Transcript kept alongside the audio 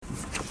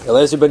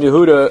Eliezer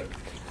Ben-Yehuda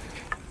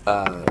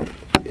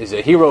is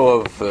a hero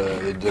of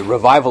the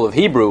revival of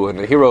Hebrew and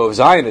a hero of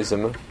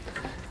Zionism,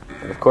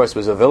 and of course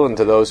was a villain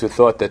to those who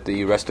thought that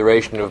the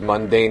restoration of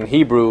mundane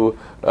Hebrew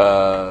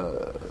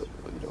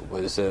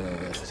was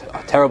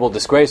a terrible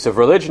disgrace of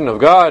religion, of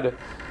God,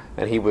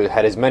 and he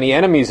had as many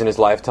enemies in his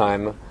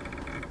lifetime,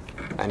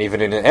 and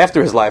even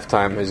after his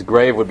lifetime, his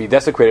grave would be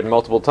desecrated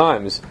multiple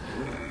times.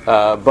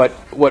 But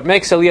what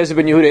makes Eliezer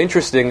Ben-Yehuda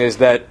interesting is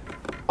that,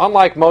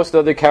 unlike most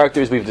other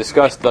characters we've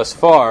discussed thus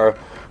far,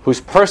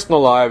 whose personal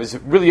lives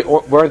really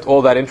weren't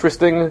all that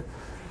interesting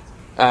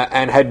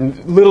and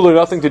had little or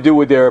nothing to do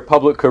with their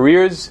public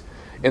careers,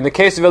 in the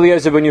case of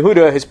Eliezer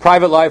Ben-Yehuda, his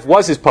private life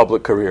was his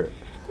public career,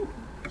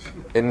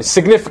 in a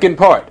significant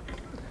part.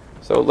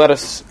 So let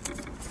us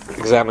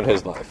examine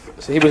his life.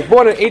 So he was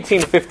born in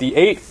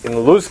 1858 in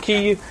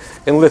Luzki,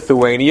 in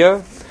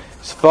Lithuania.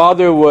 His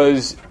father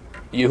was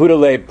Yehuda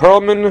Leib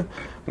Perlman,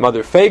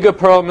 mother Fega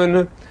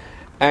Perlman,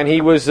 and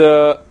he was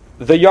the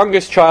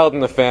youngest child in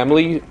the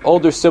family.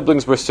 Older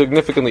siblings were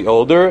significantly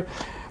older,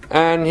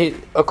 and he,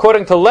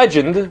 according to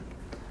legend,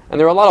 and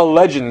there are a lot of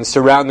legends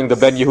surrounding the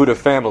Ben-Yehuda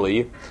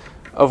family,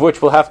 of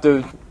which we'll have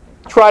to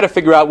try to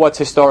figure out what's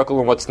historical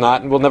and what's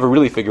not, and we'll never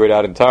really figure it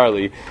out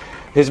entirely.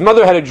 His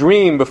mother had a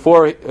dream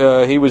before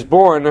he was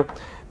born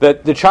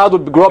that the child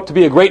would grow up to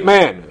be a great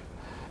man,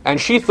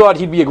 and she thought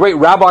he'd be a great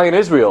rabbi in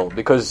Israel,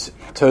 because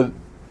to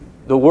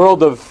the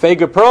world of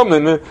Fega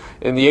Perlman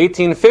in the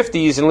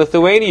 1850s in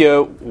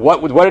Lithuania,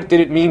 what did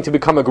it mean to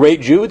become a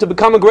great Jew? To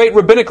become a great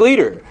rabbinic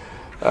leader.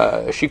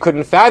 She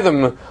couldn't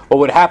fathom what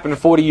would happen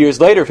 40 years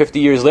later, 50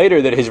 years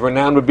later, that his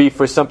renown would be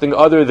for something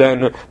other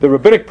than the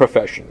rabbinic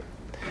profession.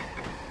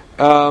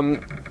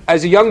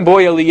 As a young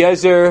boy,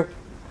 Eliezer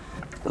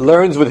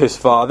learns with his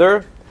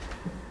father,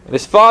 and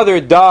his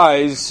father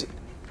dies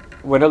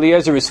when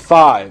Eliezer is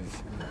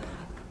 5.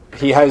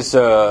 He has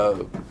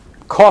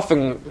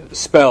coughing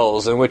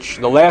spells in which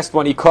the last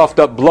one he coughed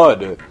up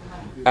blood,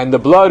 and the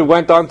blood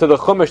went onto the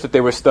Chumash that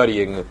they were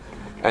studying,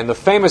 and the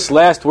famous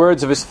last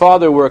words of his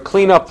father were,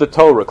 clean up the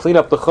Torah, clean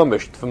up the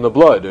Chumash from the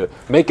blood,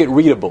 make it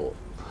readable.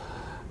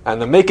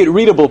 And the make it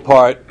readable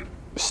part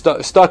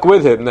stuck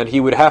with him, that he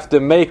would have to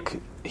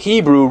make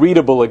Hebrew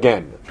readable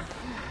again.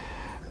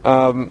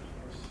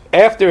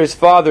 After his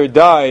father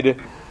died,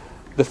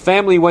 the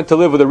family went to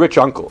live with a rich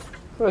uncle.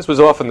 This was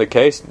often the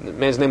case. The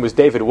man's name was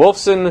David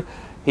Wolfson.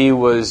 He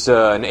was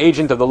an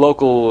agent of the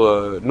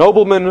local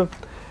nobleman,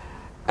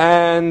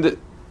 and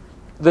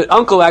the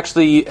uncle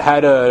actually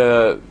had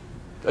a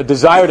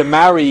desire to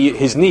marry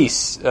his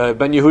niece,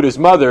 Ben-Yehuda's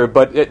mother,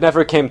 but it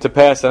never came to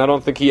pass, and I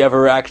don't think he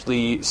ever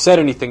actually said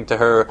anything to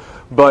her,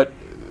 but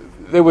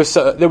there was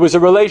a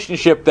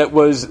relationship that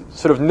was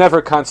sort of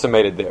never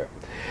consummated there.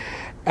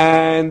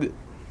 And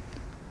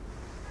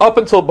up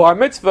until Bar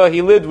Mitzvah,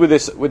 he lived with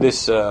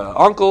this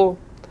uncle,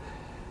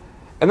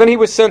 and then he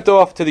was sent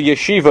off to the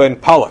yeshiva in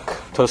Pollock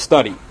to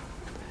study.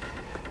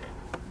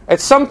 At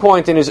some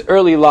point in his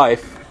early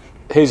life,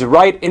 his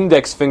right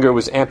index finger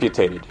was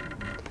amputated.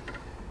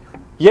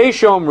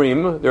 Yesh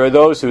Omrim, there are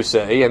those who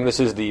say, and this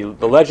is the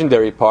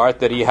legendary part,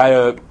 that he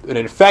had an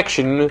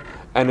infection,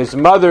 and his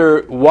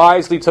mother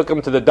wisely took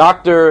him to the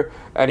doctor,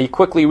 and he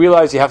quickly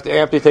realized you have to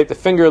amputate the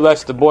finger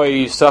lest the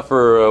boy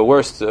suffer a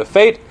worse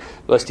fate,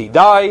 lest he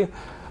die.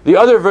 The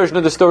other version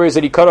of the story is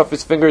that he cut off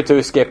his finger to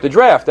escape the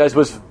draft, as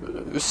was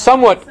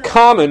somewhat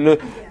common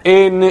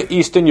in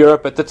Eastern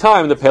Europe at the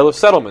time, the Pale of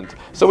Settlement.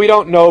 So we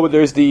don't know, but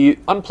there's the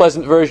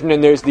unpleasant version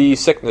and there's the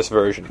sickness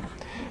version.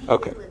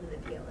 Okay.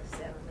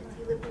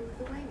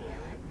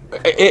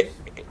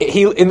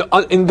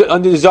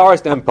 Under the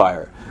Tsarist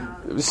Empire.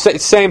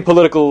 Same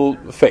political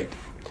fate.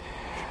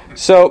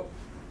 So,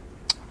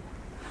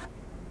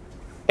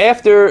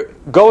 after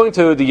going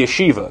to the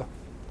yeshiva,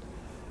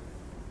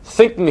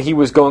 thinking he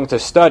was going to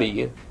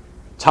study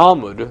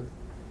Talmud,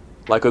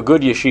 like a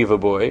good yeshiva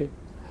boy,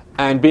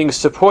 and being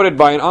supported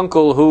by an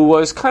uncle who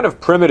was kind of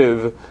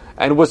primitive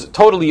and was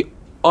totally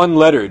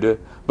unlettered,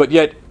 but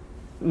yet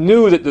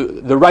knew that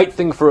the right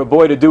thing for a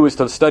boy to do is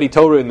to study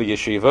Torah in the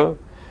yeshiva,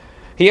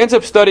 he ends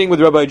up studying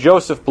with Rabbi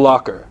Joseph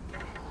Blocker.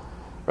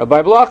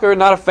 Rabbi Blocker,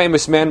 not a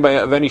famous man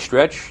of any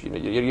stretch,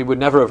 you would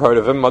never have heard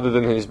of him other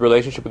than his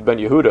relationship with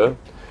Ben-Yehuda,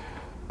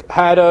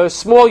 had a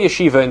small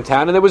yeshiva in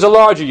town, and there was a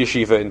larger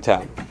yeshiva in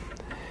town.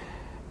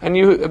 And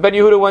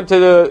Ben-Yehuda went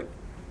to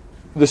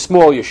the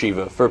small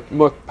yeshiva for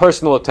more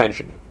personal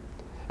attention.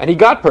 And he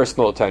got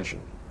personal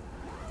attention.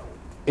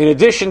 In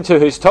addition to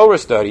his Torah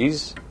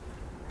studies,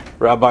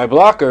 Rabbi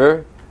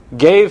Blocker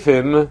gave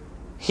him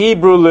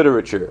Hebrew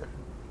literature,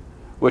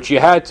 which you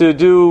had to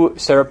do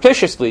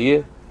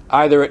surreptitiously,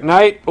 either at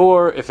night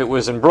or, if it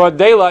was in broad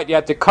daylight, you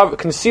had to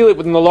conceal it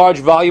within the large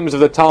volumes of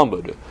the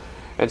Talmud.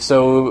 And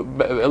so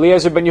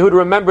Eliezer Ben-Yehuda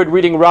remembered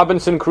reading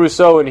Robinson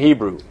Crusoe in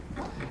Hebrew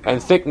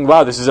and thinking,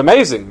 wow, this is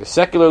amazing,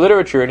 secular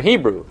literature in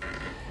Hebrew.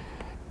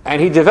 And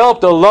he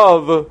developed a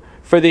love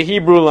for the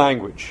Hebrew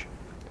language.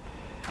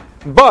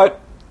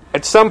 But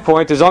at some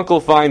point, his uncle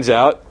finds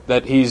out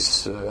that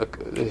his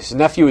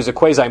nephew is a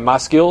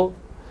quasi-maskil,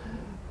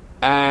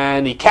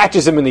 and he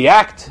catches him in the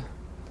act,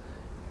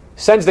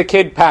 sends the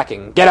kid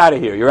packing. Get out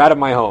of here. You're out of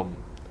my home.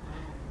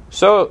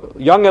 So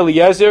young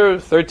Eliezer,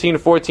 13,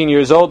 14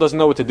 years old, doesn't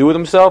know what to do with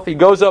himself. He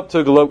goes up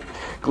to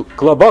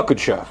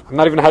Glabakucha. I'm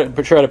not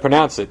even sure how to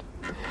pronounce it.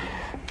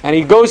 And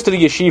he goes to the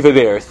yeshiva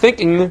there,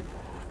 thinking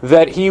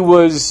that he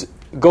was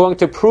going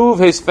to prove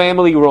his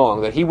family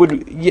wrong, that he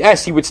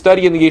would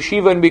study in the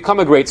yeshiva and become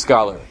a great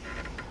scholar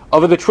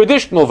of the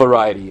traditional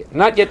variety,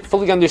 not yet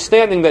fully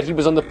understanding that he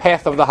was on the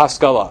path of the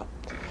Haskalah.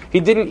 He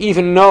didn't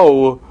even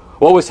know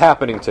what was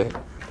happening to him.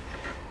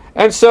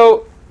 And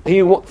so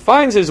he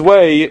finds his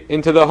way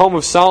into the home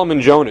of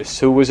Solomon Jonas,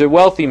 who was a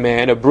wealthy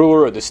man, a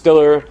brewer, a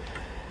distiller,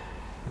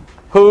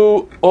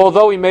 who,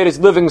 although he made his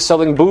living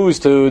selling booze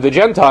to the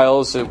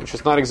Gentiles, which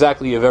is not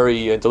exactly a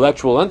very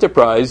intellectual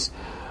enterprise,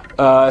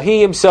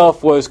 he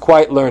himself was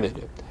quite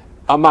learned,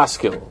 a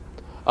maskil,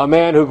 a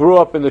man who grew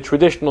up in the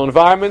traditional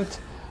environment,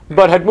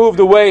 but had moved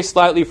away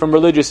slightly from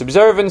religious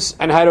observance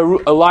and had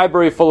a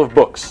library full of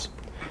books.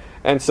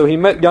 And so he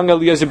met young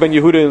Eliezer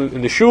Ben-Yehuda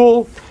in the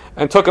shul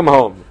and took him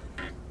home.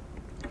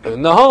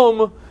 In the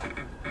home,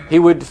 he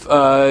would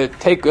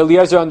take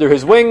Eliezer under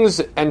his wings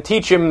and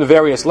teach him the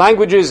various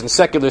languages and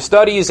secular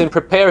studies and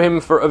prepare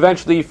him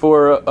eventually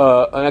for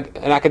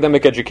an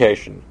academic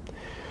education.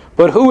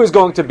 But who is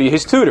going to be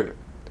his tutor?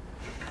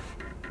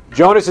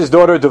 Jonas's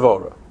daughter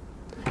Devorah.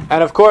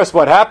 And of course,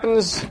 what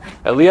happens?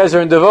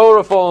 Eliezer and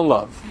Devorah fall in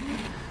love.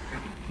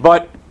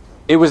 But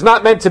it was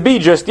not meant to be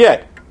just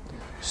yet.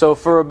 So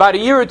for about a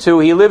year or two,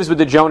 he lives with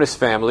the Jonas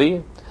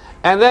family,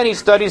 and then he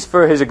studies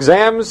for his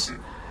exams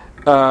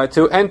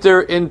to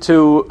enter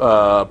into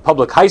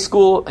public high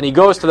school, and he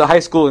goes to the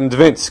high school in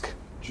Dvinsk.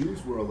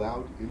 Jews were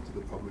allowed into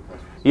the public high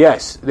school?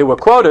 Yes, there were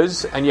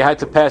quotas, and you had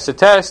to pass a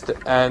test,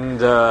 and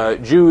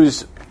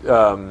Jews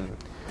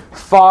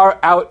far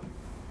out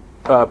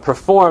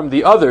performed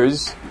the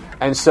others,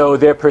 and so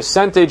their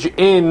percentage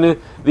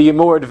in the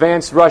more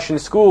advanced Russian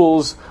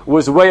schools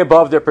was way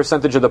above their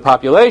percentage of the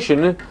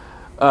population,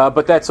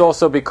 but that's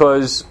also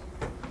because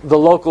the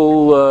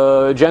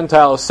local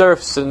Gentile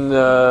serfs and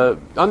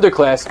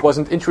underclass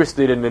wasn't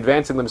interested in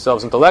advancing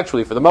themselves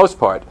intellectually for the most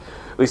part,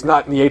 at least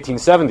not in the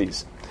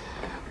 1870s.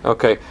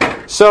 Okay,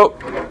 so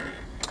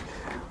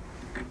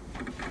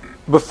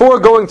before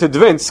going to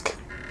Dvinsk,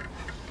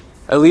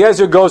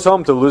 Eliezer goes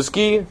home to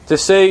Luzki to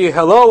say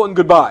hello and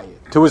goodbye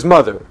to his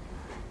mother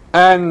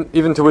and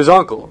even to his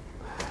uncle,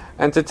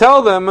 and to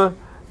tell them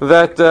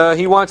that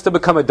he wants to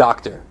become a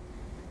doctor.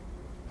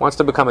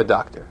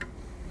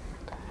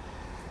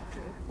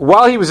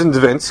 While he was in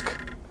Dvinsk,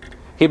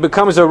 he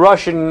becomes a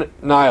Russian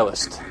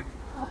nihilist.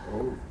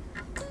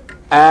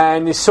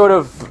 And he's sort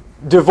of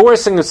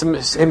divorcing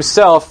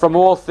himself from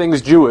all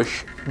things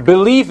Jewish,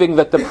 believing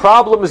that the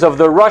problems of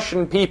the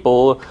Russian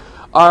people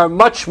are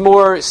much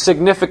more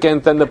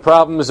significant than the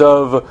problems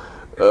of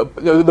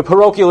the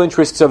parochial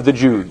interests of the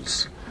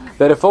Jews.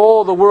 That if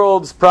all the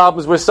world's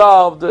problems were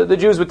solved, the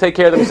Jews would take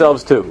care of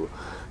themselves too.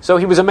 So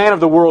he was a man of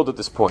the world at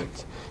this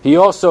point. He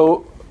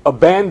also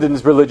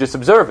abandons religious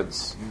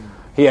observance.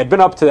 He had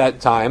been up to that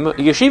time a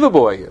yeshiva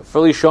boy,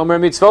 fully shomer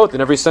mitzvot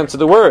in every sense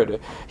of the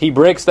word. He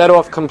breaks that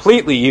off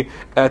completely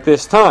at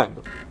this time.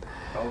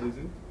 How old is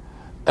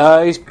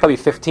he? He's probably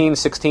 15,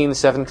 16,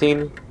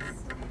 17.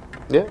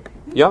 Yeah,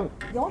 young.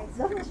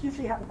 Doesn't this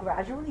usually happen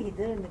gradually? He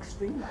did it in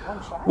extreme at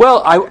one shot.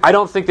 Well, I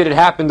don't think that it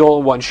happened all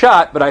in one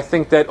shot, but I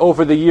think that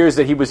over the years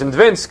that he was in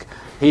Dvinsk,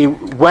 he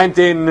went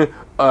in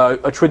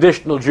a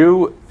traditional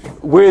Jew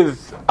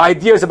with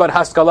ideas about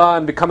Haskalah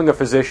and becoming a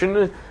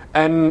physician,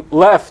 and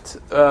left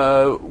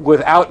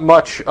without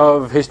much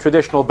of his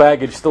traditional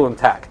baggage still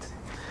intact.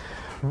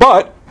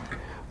 But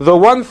the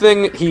one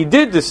thing he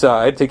did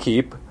decide to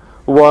keep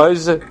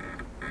was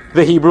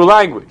the Hebrew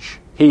language.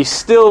 He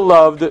still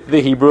loved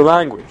the Hebrew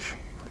language.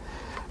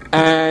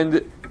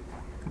 And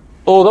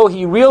although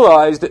he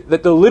realized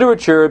that the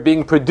literature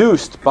being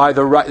produced by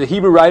the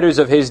Hebrew writers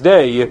of his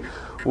day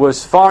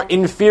was far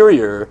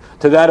inferior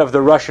to that of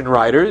the Russian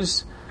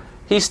writers,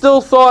 he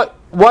still thought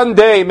one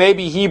day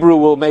maybe Hebrew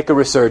will make a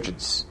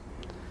resurgence.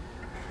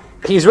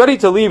 He's ready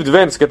to leave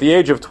Dvinsk at the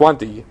age of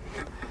 20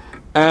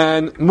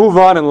 and move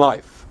on in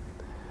life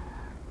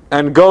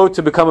and go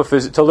to become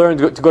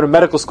to go to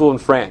medical school in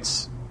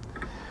France.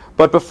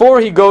 But before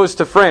he goes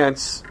to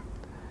France,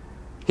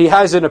 he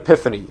has an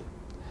epiphany,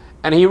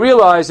 and he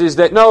realizes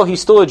that no,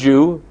 he's still a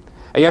Jew,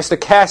 and he has to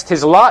cast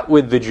his lot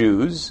with the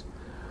Jews.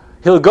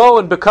 He'll go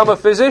and become a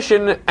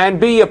physician and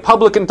be a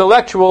public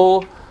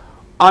intellectual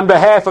on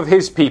behalf of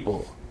his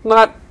people.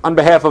 Not on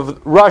behalf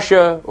of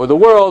Russia or the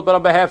world, but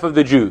on behalf of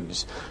the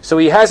Jews. So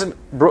he hasn't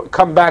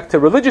come back to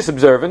religious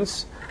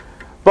observance,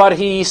 but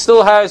he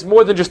still has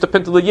more than just a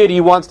Pintel Yid.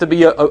 He wants to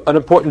be an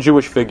important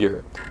Jewish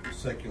figure.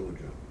 Secular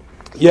Jew.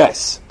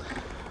 Yes.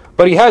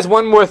 But he has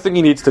one more thing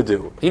he needs to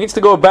do. He needs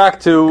to go back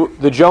to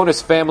the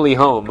Jonas family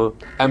home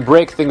and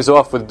break things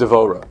off with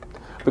Devorah.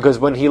 Because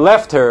when he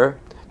left her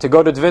to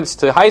go to Dvinsk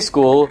to high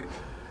school,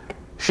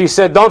 she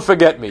said, "Don't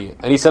forget me."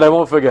 And he said, "I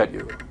won't forget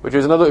you," which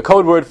is another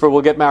code word for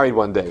 "we'll get married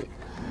one day."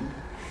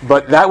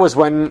 But that was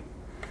when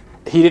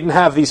he didn't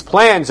have these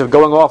plans of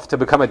going off to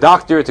become a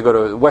doctor, to go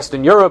to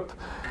Western Europe,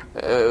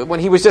 when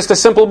he was just a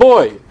simple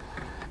boy.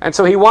 And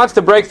so he wants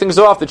to break things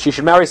off, that she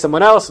should marry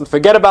someone else and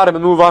forget about him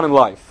and move on in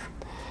life.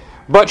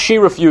 But she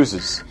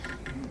refuses.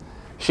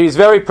 She's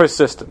very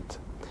persistent.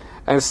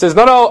 And says,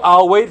 no,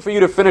 I'll wait for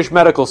you to finish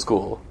medical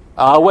school.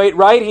 I'll wait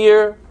right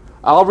here.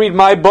 I'll read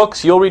my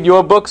books, you'll read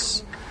your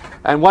books,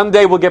 and one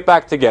day we'll get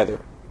back together.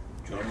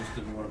 Jonas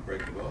didn't want to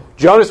break it off.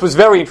 Jonas was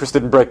very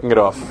interested in breaking it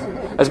off.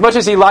 As much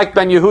as he liked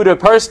Ben-Yehuda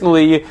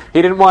personally,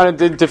 he didn't want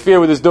to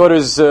interfere with his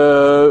daughter's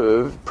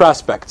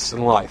prospects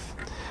in life.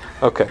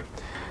 Okay.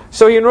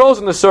 So he enrolls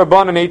in the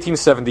Sorbonne in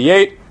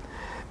 1878,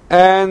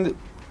 and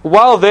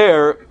while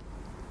there,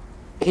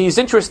 he's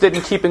interested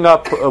in keeping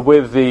up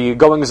with the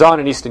goings-on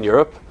in Eastern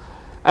Europe,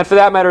 and for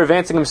that matter,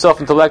 advancing himself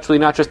intellectually,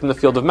 not just in the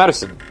field of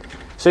medicine.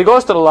 So he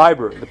goes to the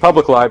library, the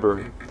public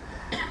library,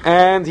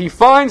 and he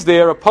finds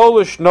there a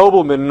Polish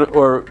nobleman,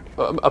 or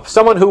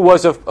someone who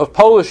was of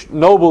Polish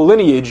noble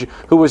lineage,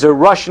 who was a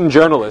Russian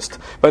journalist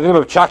by the name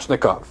of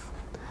Chachnikov.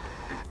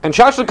 And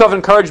Chachnikov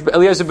encouraged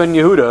Eliezer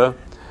Ben-Yehuda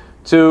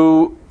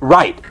to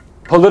write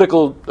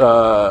political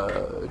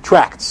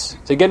tracts,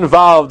 to get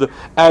involved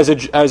as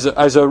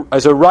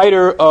a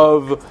writer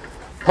of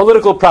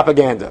political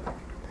propaganda.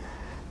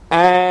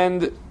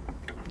 And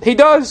he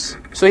does.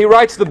 So he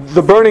writes the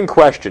Burning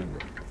Question,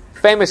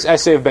 famous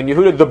essay of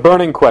Ben-Yehuda, The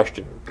Burning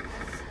Question,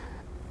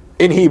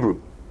 in Hebrew.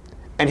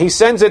 And he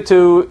sends it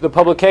to the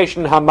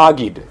publication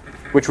Hamagid,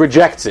 which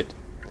rejects it.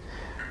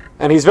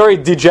 And he's very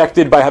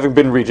dejected by having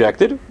been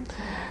rejected.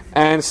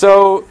 And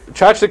so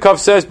Chachnikov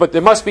says, but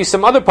there must be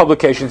some other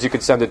publications you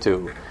could send it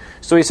to.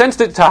 So he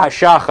sends it to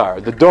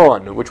Hashachar, the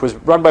Dawn, which was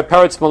run by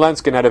Peretz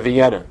Smolenskin out of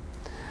Vienna.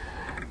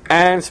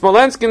 And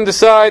Smolenskin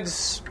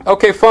decides,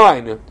 okay,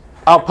 fine,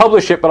 I'll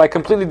publish it, but I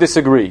completely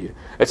disagree.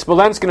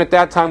 Smolenskin at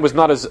that time was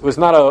not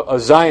a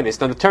Zionist.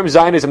 Now the term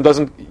Zionism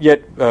doesn't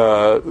yet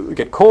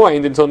get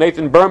coined until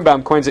Nathan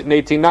Birnbaum coins it in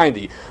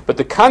 1890. But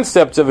the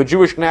concepts of a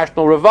Jewish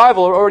national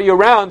revival are already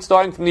around,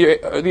 starting from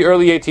the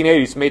early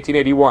 1880s, from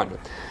 1881.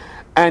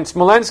 And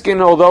Smolenskin,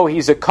 although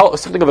he's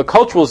something of a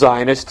cultural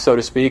Zionist, so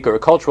to speak, or a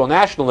cultural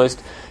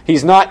nationalist,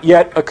 he's not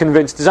yet a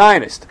convinced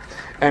Zionist.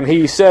 And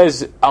he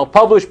says, I'll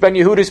publish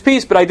Ben-Yehuda's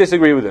piece, but I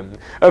disagree with him.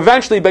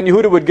 Eventually,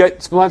 Ben-Yehuda would get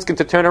Smolenskin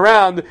to turn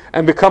around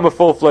and become a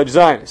full-fledged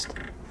Zionist.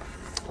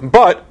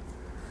 But,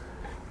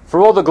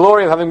 for all the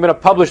glory of having been a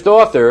published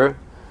author,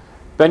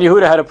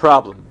 Ben-Yehuda had a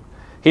problem.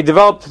 He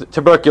developed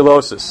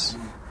tuberculosis,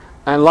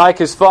 and like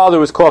his father,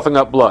 was coughing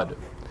up blood.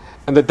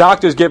 And the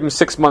doctors gave him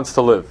 6 months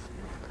to live.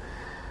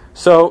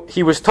 So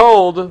he was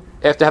told,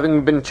 after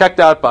having been checked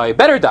out by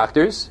better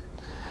doctors,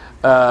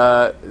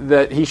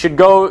 that he should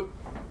go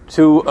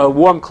to a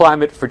warm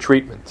climate for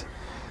treatment.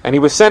 And he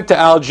was sent to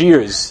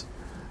Algiers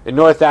in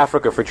North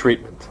Africa for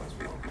treatment.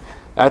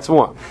 That's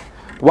warm.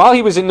 While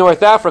he was in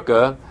North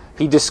Africa,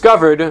 he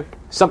discovered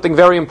something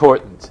very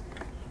important: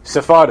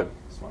 Sephardim.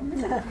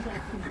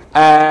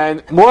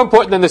 And more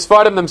important than the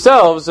Sephardim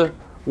themselves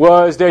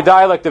was their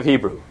dialect of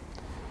Hebrew.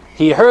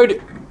 He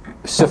heard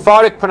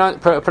Sephardic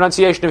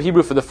pronunciation of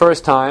Hebrew for the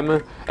first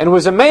time and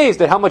was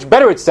amazed at how much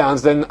better it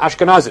sounds than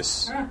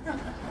Ashkenazis.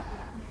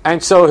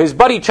 And so his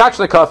buddy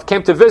Chachnikov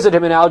came to visit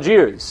him in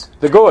Algiers,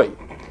 the Goy,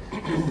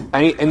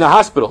 and in the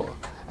hospital.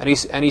 And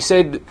he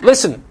said,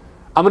 listen,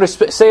 I'm going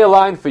to say a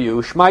line for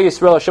you, Shema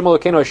Yisrael Hashem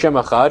Elokeinu Hashem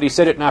Echad. He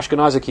said it in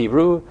Ashkenazic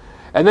Hebrew.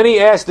 And then he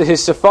asked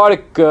his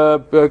Sephardic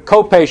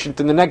co-patient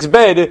in the next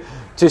bed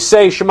to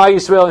say Shema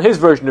Yisrael in his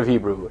version of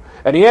Hebrew.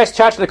 And he asked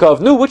Chachnikov,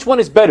 no, which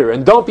one is better?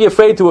 And don't be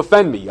afraid to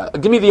offend me.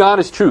 Give me the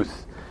honest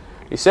truth.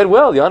 He said,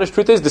 well, the honest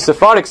truth is the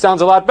Sephardic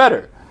sounds a lot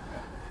better.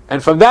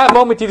 And from that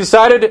moment he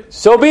decided,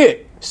 so be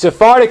it.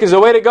 Sephardic is the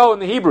way to go in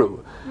the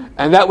Hebrew.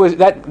 And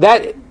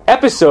that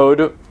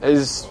episode,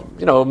 as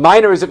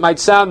minor as it might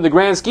sound in the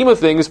grand scheme of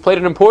things, played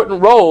an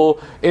important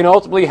role in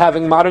ultimately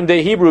having modern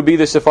day Hebrew be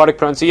the Sephardic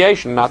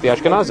pronunciation, not the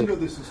Ashkenazic.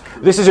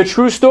 This is a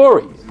true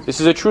story.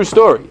 This is a true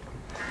story.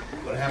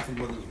 What happened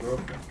with his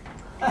girlfriend?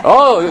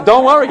 Oh,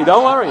 don't worry.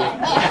 Don't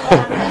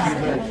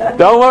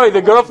worry.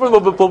 The girlfriend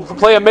will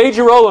play a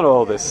major role in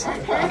all this.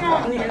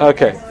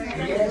 Okay.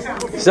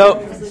 So,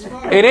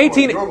 in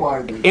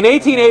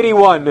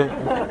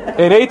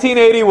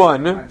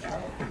 1881,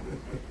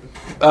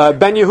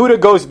 Ben-Yehuda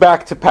goes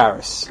back to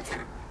Paris.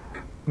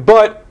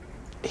 But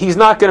he's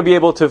not going to be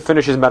able to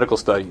finish his medical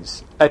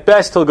studies. At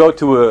best, he'll go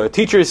to a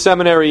teacher's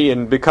seminary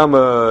and become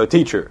a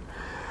teacher.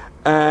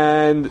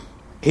 And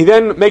he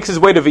then makes his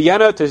way to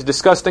Vienna to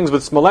discuss things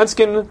with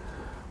Smolenskin,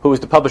 who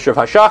is the publisher of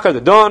Hashachar,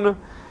 the Dawn.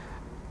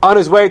 On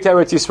his way to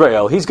Eretz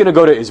Yisrael, he's going to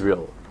go to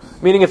Israel.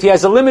 Meaning if he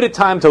has a limited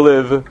time to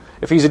live,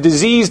 if he's a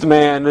diseased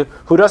man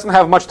who doesn't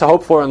have much to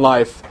hope for in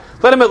life,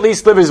 let him at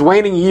least live his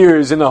waning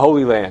years in the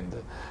Holy Land,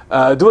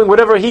 doing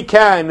whatever he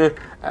can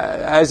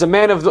as a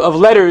man of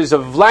letters,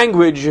 of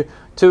language,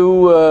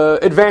 to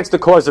advance the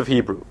cause of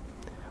Hebrew.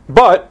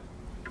 But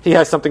he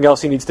has something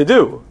else he needs to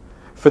do.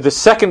 For the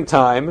second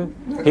time,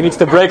 he needs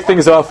to break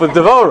things off with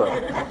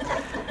Devorah.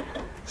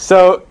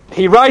 So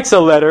he writes a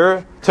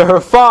letter to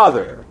her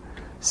father,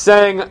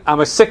 saying, I'm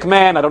a sick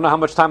man, I don't know how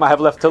much time I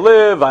have left to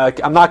live,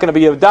 I'm not going to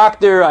be a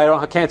doctor,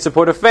 I can't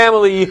support a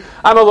family,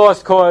 I'm a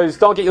lost cause,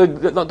 don't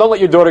let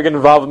your daughter get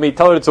involved with me,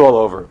 tell her it's all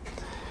over.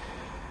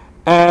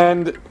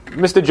 And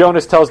Mr.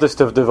 Jonas tells this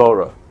to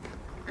Devorah,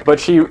 but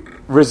she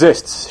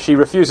resists, she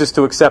refuses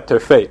to accept her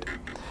fate.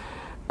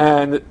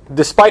 And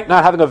despite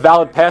not having a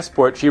valid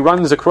passport, she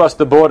runs across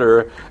the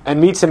border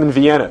and meets him in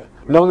Vienna,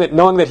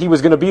 knowing that he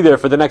was going to be there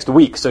for the next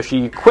week. So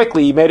she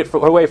quickly made it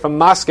her way from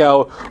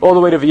Moscow all the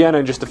way to Vienna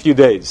in just a few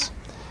days.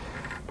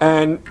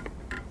 And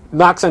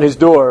knocks on his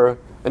door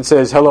and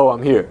says, hello,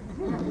 I'm here.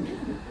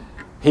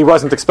 He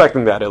wasn't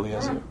expecting that,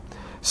 Eliezer.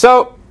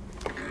 So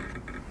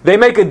they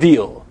make a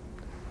deal.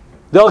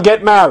 They'll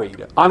get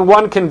married on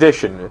one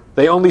condition.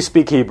 They only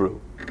speak Hebrew.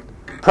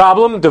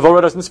 Problem,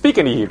 Devorah doesn't speak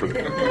any Hebrew.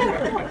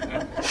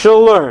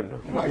 She'll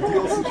learn.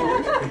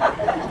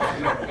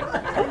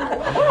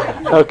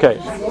 Okay.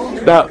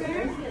 Now,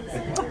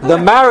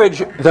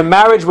 the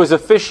marriage was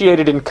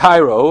officiated in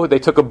Cairo. They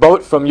took a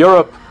boat from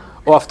Europe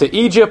off to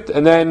Egypt,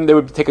 and then they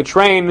would take a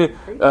train. They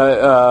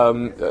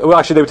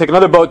would take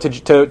another boat to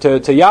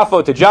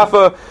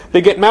Jaffa.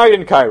 They get married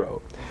in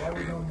Cairo.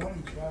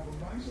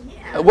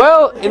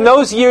 Well, in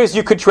those years,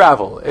 you could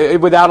travel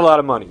without a lot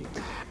of money.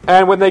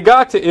 And when they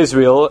got to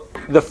Israel,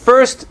 the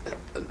first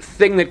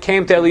thing that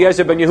came to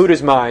Eliezer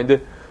Ben-Yehuda's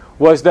mind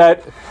was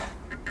that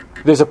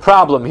there's a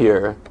problem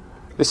here.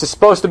 This is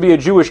supposed to be a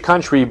Jewish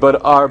country,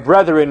 but our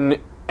brethren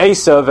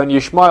Esav and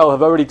Yishmael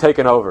have already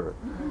taken over.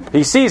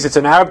 He sees it's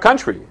an Arab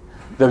country.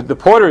 The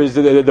porters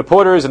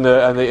and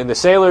the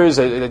sailors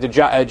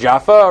at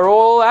Jaffa are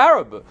all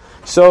Arab.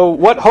 So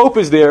what hope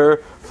is there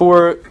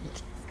for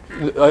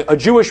a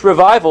Jewish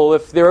revival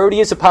if there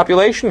already is a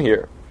population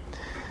here?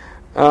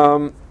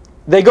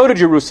 They go to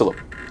Jerusalem.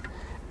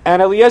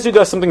 And Eliezer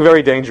does something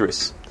very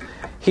dangerous.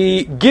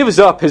 He gives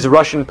up his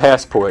Russian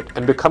passport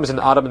and becomes an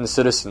Ottoman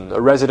citizen, a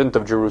resident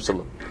of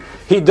Jerusalem.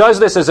 He does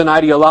this as an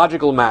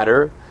ideological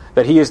matter,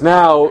 that he is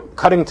now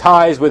cutting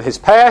ties with his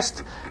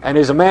past and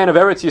is a man of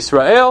Eretz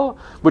Yisrael,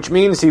 which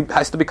means he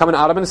has to become an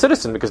Ottoman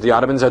citizen because the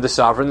Ottomans are the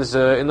sovereigns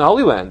in the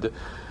Holy Land.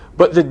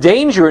 But the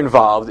danger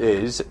involved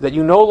is that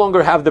you no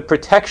longer have the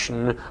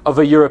protection of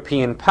a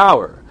European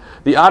power.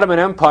 The Ottoman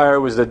Empire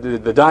was the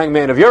dying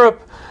man of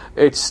Europe.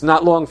 It's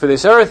not long for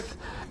this earth.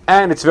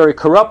 And it's a very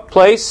corrupt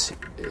place.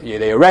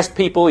 They arrest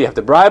people, you have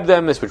to bribe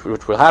them, which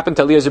will happen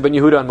to Eliezer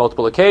Ben-Yehuda on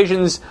multiple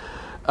occasions.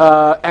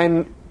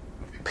 And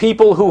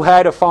people who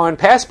had a foreign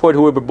passport,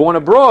 who were born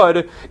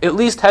abroad, at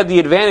least had the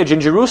advantage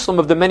in Jerusalem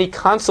of the many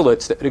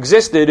consulates that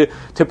existed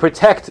to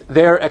protect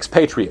their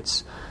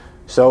expatriates.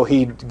 So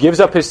he gives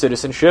up his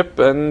citizenship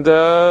and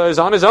is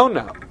on his own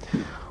now.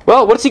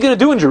 Well, what's he going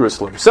to do in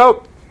Jerusalem?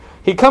 So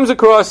he comes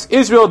across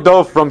Israel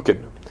Dov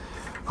Frumkin,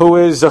 who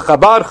is a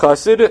Chabad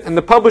Chassid and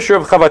the publisher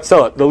of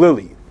Chavatzelet, the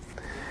Lily,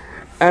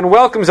 and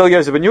welcomes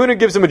Eliezer Ben-Yehuda and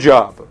gives him a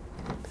job.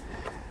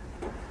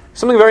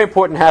 Something very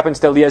important happens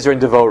to Eliezer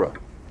and Devorah.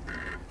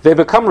 They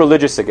become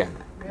religious again.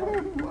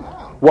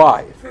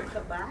 Why?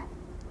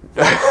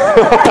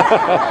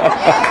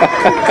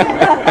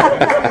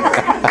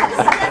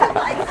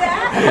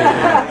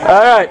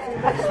 All right.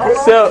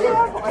 So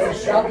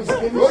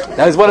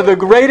that is one of the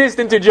greatest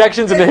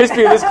interjections in the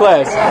history of this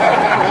class.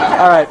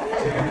 All right.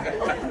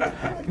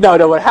 No,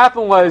 what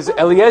happened was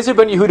Eliezer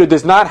Ben-Yehuda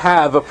does not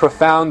have a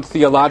profound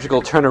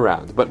theological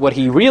turnaround, but what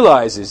he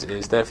realizes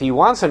is that if he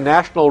wants a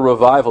national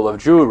revival of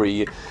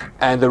Jewry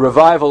and the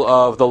revival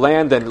of the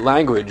land and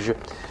language,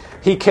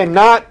 he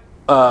cannot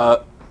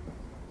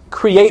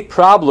create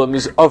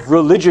problems of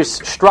religious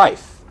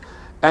strife,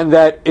 and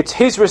that it's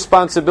his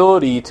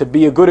responsibility to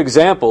be a good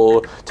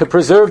example, to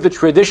preserve the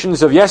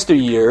traditions of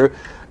yesteryear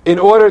in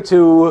order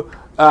to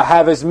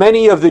have as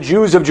many of the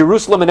Jews of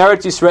Jerusalem and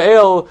Eretz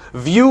Yisrael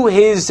view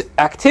his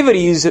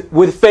activities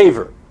with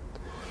favor.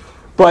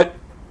 But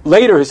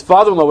later his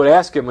father-in-law would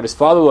ask him, when his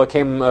father-in-law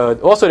came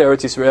also to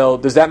Eretz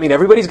Yisrael, does that mean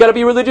everybody's got to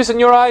be religious in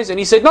your eyes? And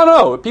he said,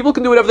 no, people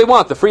can do whatever they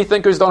want. The free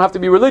thinkers don't have to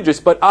be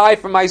religious, but I,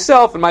 for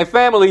myself and my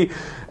family,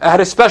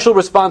 had a special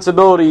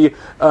responsibility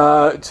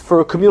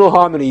for communal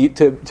harmony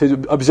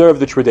to observe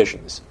the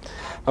traditions.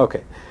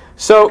 Okay,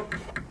 so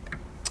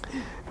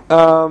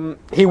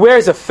he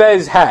wears a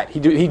fez hat.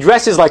 He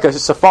dresses like a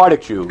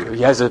Sephardic Jew.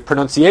 He has a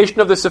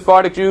pronunciation of the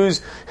Sephardic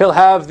Jews. He'll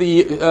have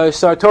the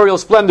sartorial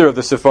splendor of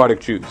the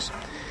Sephardic Jews.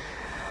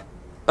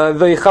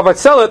 The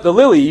Chavatzelet, the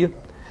Lily,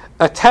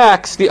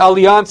 attacks the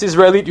Alliance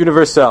Israelite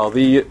Universelle,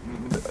 the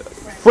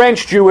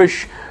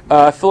French-Jewish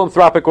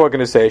philanthropic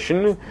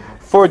organization,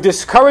 for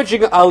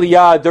discouraging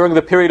Aliyah during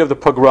the period of the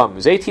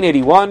pogroms.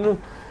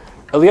 1881,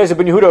 Eliezer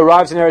Ben-Yehuda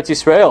arrives in Eretz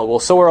Yisrael. Well,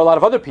 so are a lot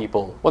of other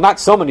people. Well, not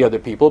so many other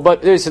people,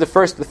 but it's the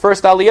first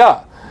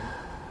Aliyah.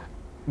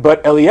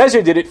 But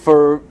Eliezer did it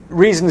for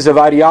reasons of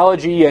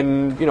ideology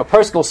and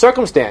personal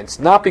circumstance,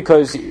 not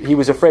because he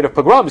was afraid of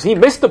pogroms. He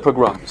missed the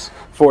pogroms,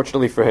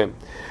 fortunately for him.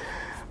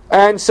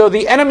 And so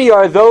the enemy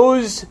are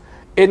those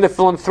in the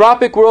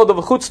philanthropic world of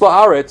Chutz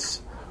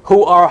La'aretz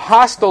who are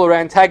hostile or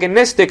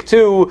antagonistic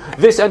to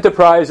this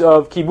enterprise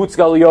of Kibbutz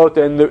Galiot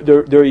and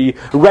the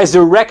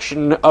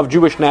resurrection of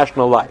Jewish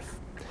national life.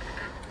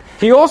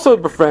 He also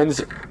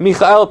befriends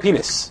Michael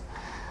Pinis,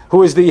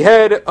 who is the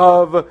head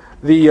of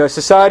the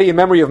Society in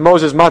Memory of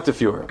Moses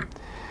Montefiore,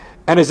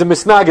 and is a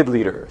Misnagid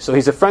leader. So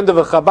he's a friend of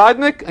a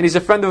Chabadnik, and he's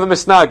a friend of a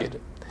Misnagid.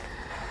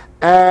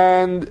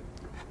 And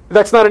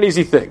that's not an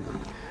easy thing.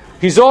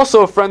 He's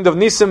also a friend of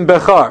Nisim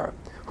Bechar,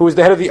 who is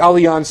the head of the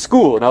Alliance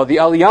school. Now, the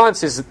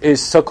Alliance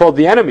is so-called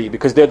the enemy,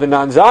 because they're the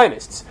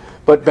non-Zionists.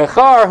 But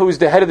Bechar, who is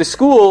the head of the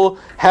school,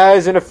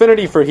 has an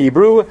affinity for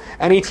Hebrew,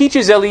 and he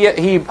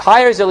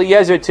hires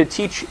Eliezer to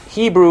teach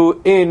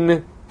Hebrew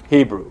in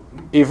Hebrew.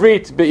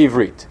 Ivrit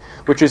be'Ivrit,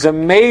 which is a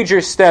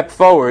major step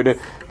forward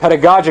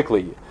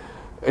pedagogically.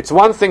 It's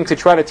one thing to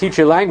try to teach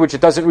a language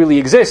that doesn't really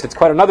exist. It's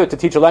quite another to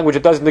teach a language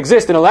that doesn't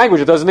exist in a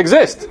language that doesn't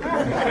exist.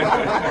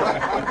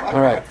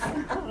 All right.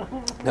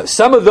 Now,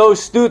 some of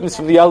those students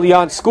from the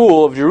Alliance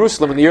School of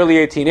Jerusalem in the early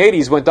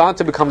 1880s went on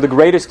to become the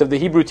greatest of the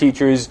Hebrew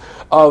teachers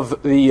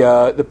of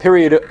the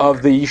period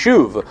of the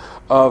Yishuv,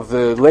 of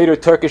the later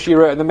Turkish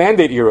era and the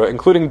Mandate era,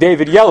 including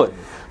David Yellin,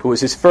 who was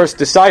his first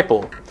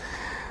disciple.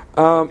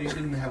 They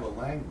didn't have a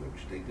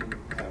language. They didn't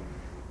have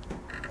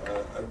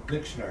a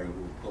dictionary.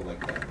 We'll go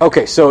like that.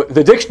 Okay, so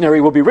the dictionary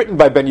will be written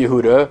by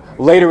Ben-Yehuda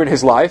later in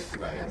his life,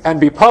 and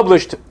be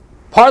published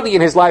partly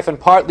in his life and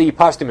partly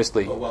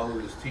posthumously. But while he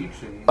was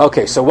teaching...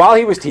 Okay, so while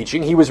he was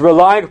teaching, he was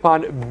relying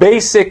upon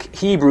basic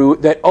Hebrew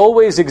that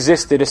always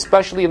existed,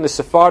 especially in the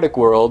Sephardic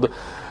world.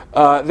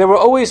 There were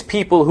always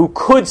people who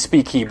could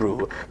speak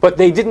Hebrew, but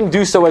they didn't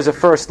do so as a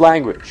first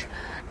language.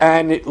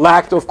 And it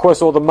lacked, of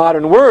course, all the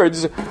modern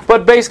words,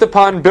 but based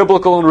upon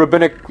biblical and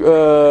rabbinic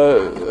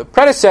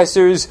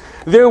predecessors,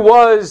 there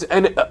was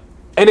an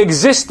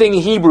existing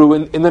Hebrew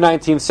in the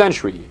 19th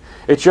century.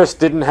 It just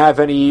didn't have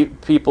any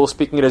people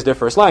speaking it as their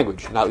first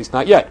language, at least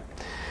not yet.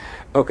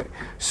 Okay,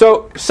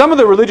 so some of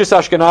the religious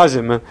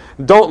Ashkenazim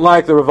don't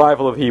like the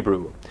revival of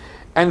Hebrew,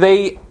 and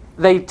they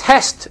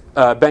test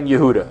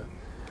Ben-Yehuda.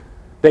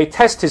 They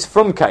test his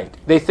frumkeit.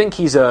 They think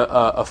he's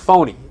a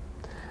phony,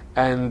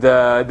 and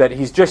that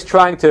he's just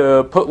trying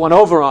to put one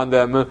over on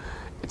them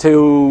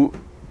to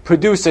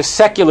produce a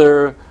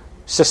secular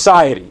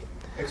society.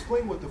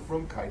 Explain what the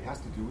frumkeit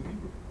has to do with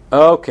Hebrew.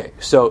 Okay,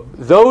 so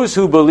those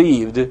who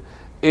believed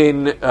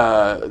in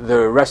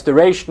the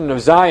restoration of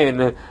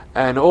Zion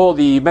and all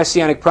the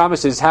messianic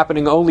promises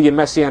happening only in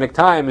messianic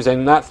times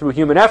and not through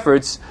human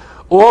efforts,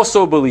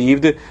 also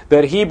believed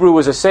that Hebrew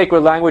was a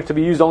sacred language to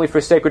be used only for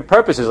sacred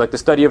purposes, like the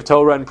study of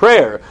Torah and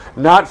prayer,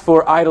 not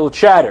for idle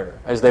chatter,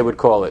 as they would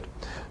call it,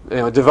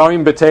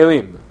 devarim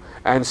betelim,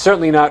 and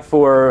certainly not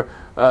for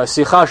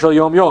sicha shel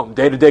yom yom,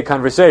 day-to-day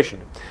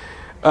conversation.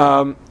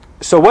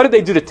 So what did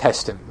they do to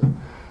test him?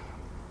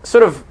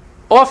 Sort of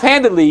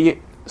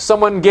offhandedly,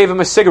 someone gave him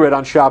a cigarette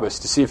on Shabbos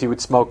to see if he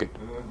would smoke it,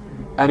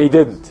 and he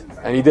didn't.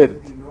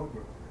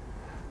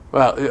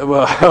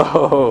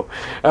 Well,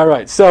 all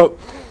right. So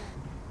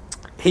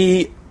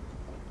he's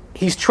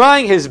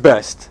trying his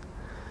best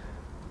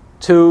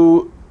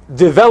to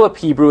develop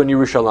Hebrew in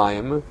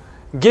Yerushalayim,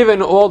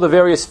 given all the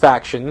various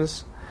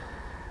factions.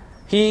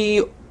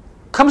 He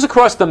comes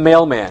across the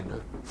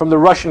mailman from the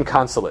Russian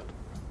consulate.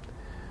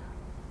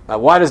 Now,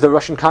 why does the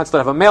Russian consulate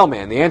have a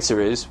mailman? The answer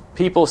is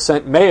people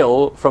sent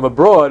mail from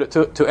abroad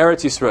to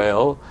Eretz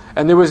Yisrael,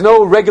 and there was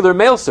no regular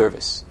mail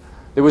service.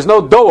 There was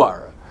no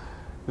doar.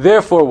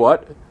 Therefore,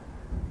 what?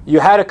 You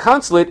had a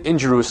consulate in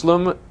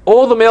Jerusalem.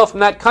 All the mail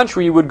from that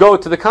country would go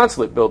to the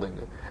consulate building.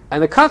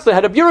 And the consulate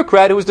had a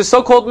bureaucrat who was the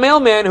so-called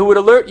mailman who would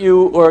alert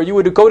you, or you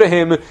would go to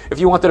him if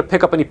you wanted to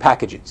pick up any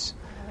packages.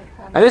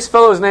 And this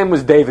fellow's name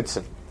was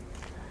Davidson.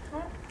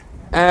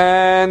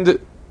 And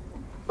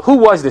who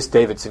was this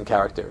Davidson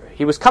character?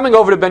 He was coming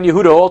over to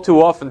Ben-Yehuda all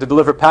too often to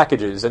deliver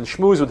packages and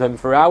schmooze with him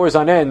for hours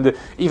on end,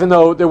 even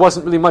though there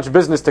wasn't really much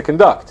business to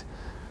conduct.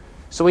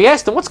 So he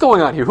asked him, what's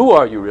going on here? Who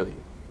are you really?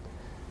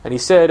 And he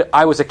said,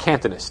 I was a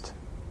Cantonist.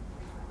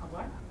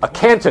 A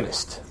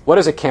Cantonist. What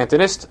is a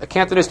Cantonist? A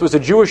Cantonist was a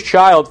Jewish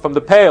child from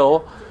the Pale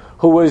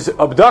who was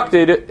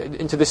abducted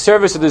into the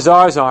service of the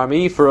Tsar's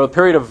army for a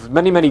period of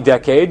many, many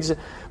decades,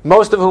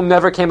 most of whom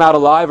never came out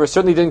alive, or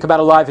certainly didn't come out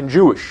alive in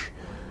Jewish.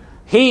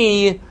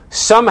 He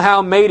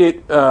somehow made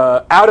it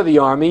out of the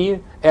army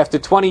after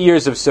 20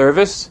 years of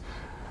service,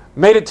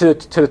 made it to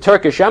the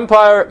Turkish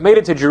Empire, made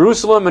it to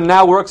Jerusalem, and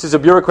now works as a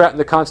bureaucrat in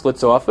the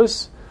consulate's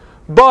office.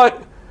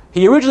 But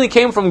he originally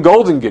came from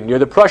Goldingen, near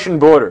the Prussian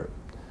border.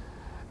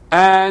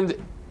 And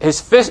his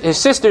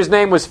sister's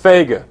name was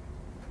Fega.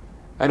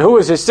 And who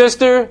was his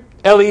sister?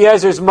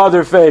 Eliezer's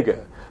mother,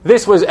 Fega.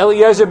 This was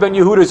Eliezer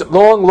Ben-Yehuda's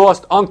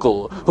long-lost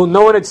uncle, whom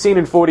no one had seen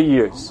in 40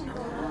 years.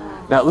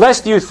 Now,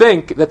 lest you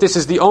think that this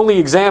is the only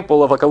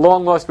example of like a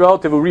long-lost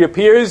relative who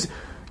reappears,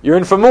 you're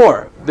in for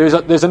more. There's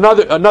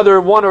another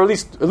one, or at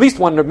least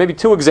one, or maybe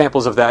two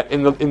examples of that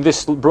in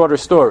this broader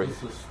story. Is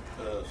this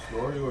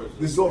story, or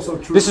is This is also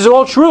true. This is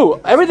all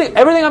true. Everything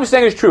I'm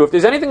saying is true. If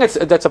there's anything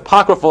that's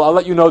apocryphal, I'll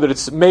let you know that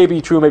it's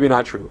maybe true, maybe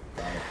not true.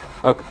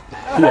 Okay.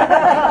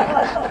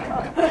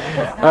 Yeah.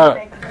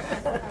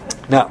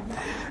 Now,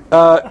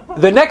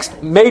 the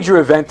next major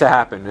event to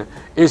happen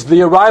is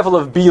the arrival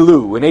of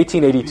Bilu in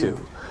 1882.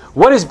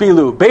 What is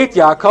Bilu? Beit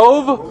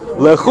Yaakov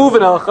lechu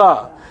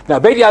v'nelcha. Now,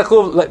 Beit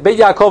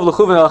Yaakov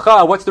L'chuven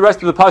Elcha, what's the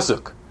rest of the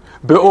pasuk?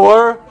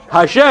 Be'or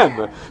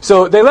Hashem.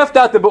 So they left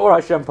out the Be'or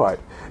Hashem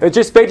part. It's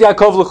just Beit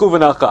Yaakov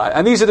L'chuven Elcha.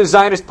 And these are the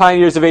Zionist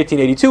pioneers of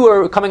 1882 who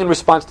are coming in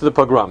response to the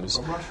pogroms.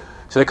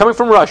 So they're coming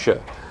from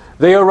Russia.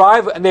 They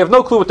arrive and they have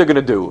no clue what they're going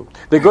to do.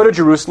 They go to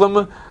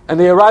Jerusalem and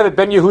they arrive at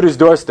Ben-Yehuda's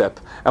doorstep.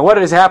 And what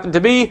has happened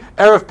to be?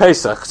 Erev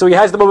Pesach. So he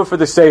has them over for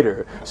the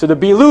Seder. So the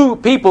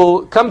Bilu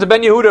people come to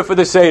Ben-Yehuda for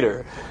the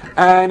Seder.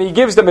 And he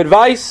gives them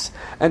advice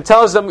and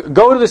tells them,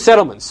 go to the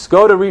settlements.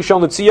 Go to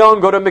Rishon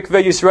LeZion, go to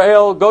Mikveh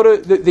Yisrael, go to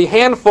the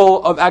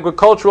handful of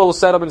agricultural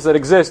settlements that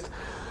exist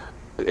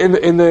in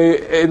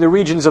the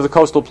regions of the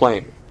coastal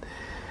plain.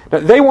 Now,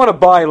 they want to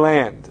buy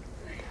land.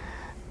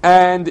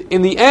 And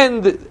in the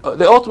end,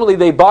 ultimately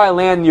they buy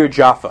land near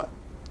Jaffa.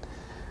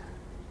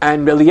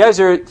 And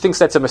Eliezer thinks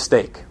that's a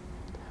mistake.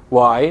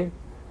 Why?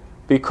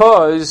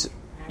 Because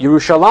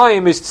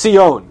Yerushalayim is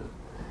Tzion.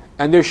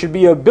 And there should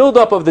be a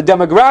buildup of the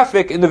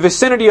demographic in the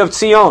vicinity of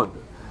Tzion.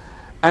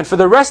 And for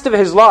the rest of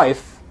his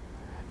life,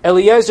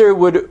 Eliezer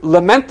would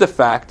lament the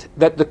fact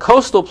that the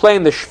coastal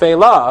plain, the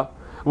Shfela,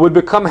 would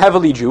become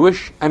heavily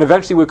Jewish and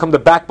eventually would become the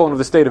backbone of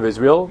the state of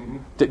Israel,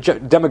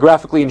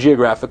 demographically and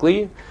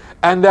geographically,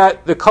 and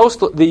that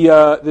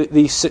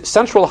the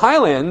central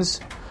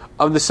highlands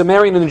of the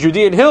Samarian and the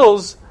Judean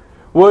hills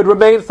would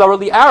remain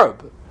thoroughly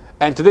Arab,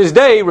 and to this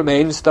day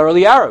remains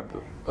thoroughly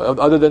Arab,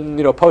 other than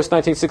post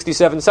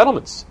 1967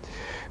 settlements.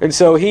 And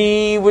so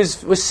he was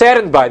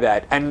saddened by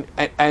that,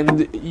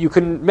 and you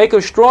can make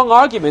a strong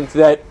argument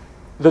that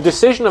the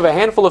decision of a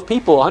handful of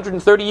people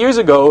 130 years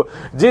ago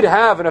did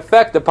have an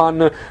effect upon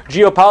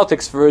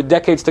geopolitics for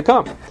decades to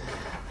come.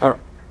 All right.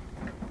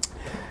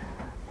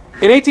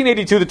 In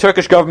 1882, the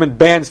Turkish government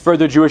bans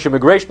further Jewish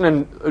immigration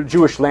and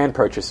Jewish land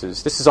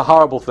purchases. This is a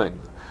horrible thing.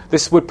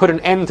 This would put an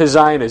end to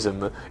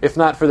Zionism, if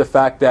not for the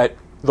fact that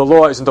the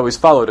law isn't always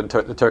followed in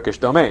the Turkish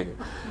domain.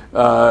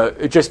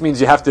 It just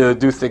means you have to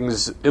do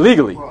things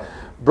illegally.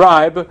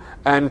 Bribe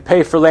and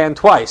pay for land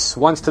twice,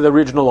 once to the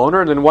original owner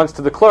and then once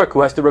to the clerk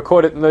who has to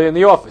record it in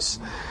the office.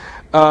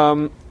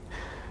 On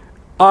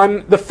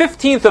the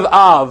 15th of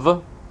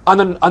Av, on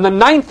the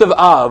 9th of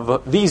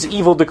Av, these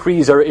evil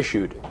decrees are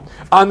issued.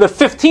 On the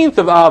 15th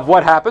of Av,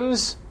 what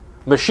happens?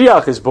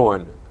 Mashiach is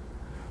born.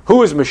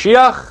 Who is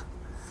Mashiach?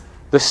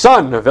 The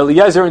son of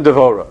Eliezer and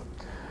Devorah.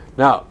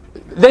 Now,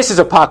 this is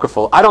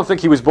apocryphal. I don't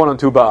think he was born on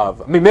Tu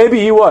B'Av. I mean, maybe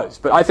he was,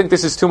 but I think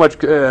this is too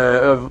much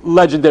of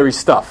legendary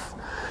stuff.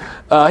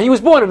 He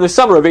was born in the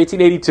summer of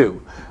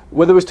 1882.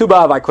 Whether it was Tu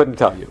B'Av, I couldn't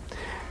tell you.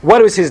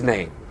 What was his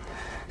name?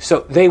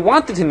 So they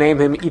wanted to name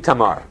him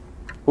Itamar.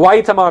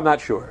 Why Itamar, I'm not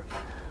sure.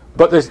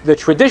 But the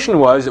tradition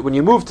was that when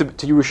you move to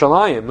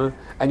Yerushalayim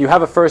and you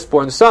have a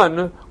firstborn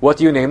son, what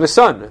do you name the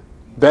son?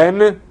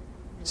 Ben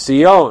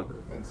Sion.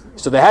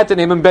 So they had to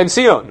name him Ben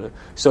Sion.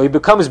 So he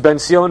becomes Ben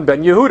Sion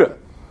Ben Yehuda.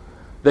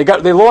 They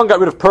long got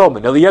rid of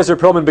Perlman. Eliezer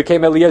Perlman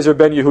became Eliezer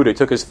Ben-Yehuda. He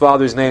took his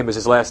father's name as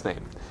his last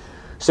name.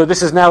 So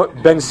this is now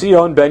Ben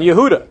Sion Ben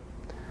Yehuda.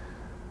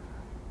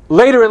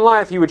 Later in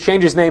life, he would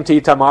change his name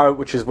to Itamar,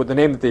 which is what the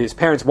name that his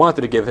parents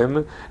wanted to give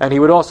him, and he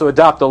would also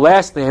adopt the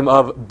last name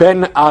of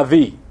Ben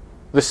Avi,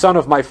 the son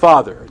of my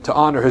father, to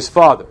honor his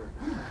father.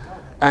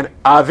 And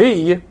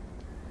Avi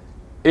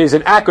is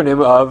an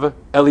acronym of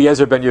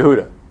Eliezer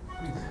Ben-Yehuda.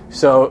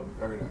 So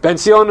Ben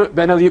Sion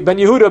Ben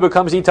Yehuda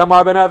becomes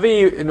Itamar Ben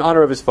Avi in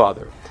honor of his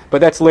father.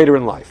 But that's later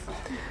in life.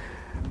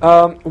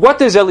 What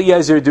does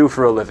Eliezer do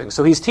for a living?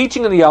 So he's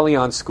teaching in the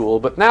Alliance school,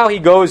 but now he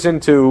goes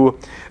into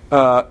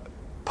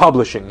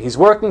publishing. He's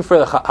working for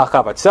the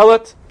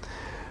Hachavatzelet,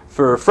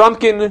 for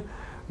Frumkin,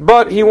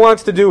 but he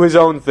wants to do his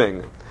own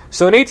thing.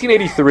 So in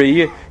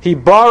 1883, he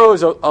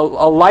borrows a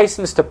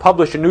license to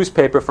publish a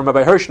newspaper from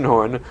Rabbi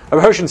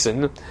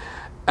Hershenson,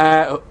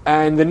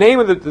 and the name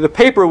of the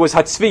paper was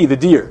Hatzvi, the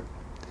deer.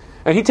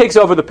 And he takes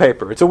over the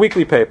paper. It's a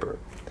weekly paper.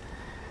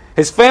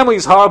 His family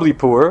is horribly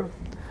poor,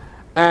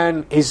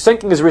 and he's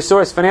sinking his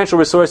financial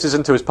resources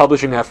into his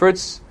publishing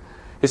efforts.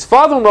 His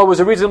father-in-law was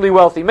a reasonably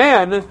wealthy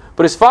man,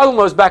 but his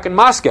father-in-law is back in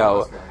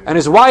Moscow, and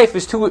his wife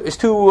is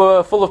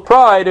too full of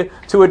pride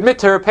to admit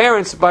to her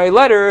parents by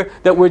letter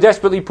that we're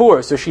desperately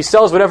poor. So she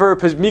sells whatever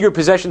meager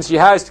possessions she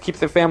has to keep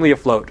the family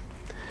afloat.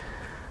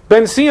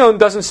 Ben Sion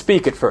doesn't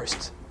speak at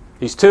first.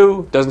 He's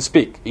 2, doesn't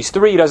speak. He's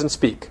 3, doesn't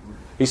speak.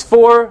 He's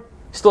 4,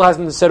 still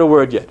hasn't said a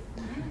word yet.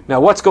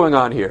 Now, what's going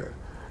on here?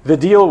 The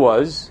deal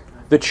was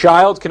the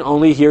child can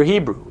only hear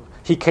Hebrew.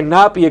 He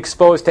cannot be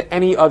exposed to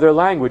any other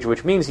language,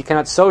 which means he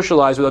cannot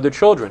socialize with other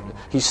children.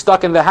 He's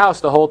stuck in the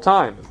house the whole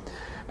time.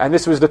 And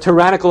this was the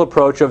tyrannical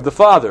approach of the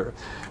father.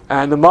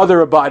 And the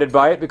mother abided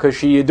by it because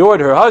she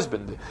adored her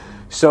husband.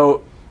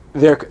 So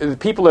the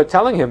people are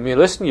telling him,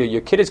 listen,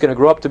 your kid is going to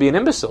grow up to be an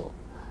imbecile.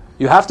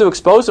 You have to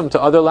expose him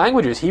to other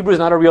languages. Hebrew is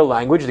not a real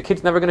language. The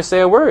kid's never going to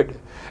say a word.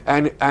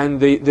 And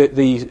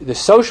the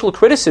social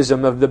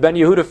criticism of the Ben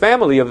Yehuda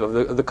family,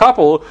 of the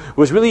couple,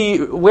 was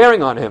really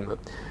wearing on him.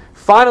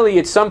 Finally,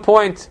 at some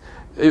point,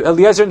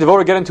 Eliezer and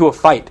Devorah get into a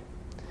fight.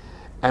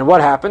 And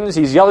what happens?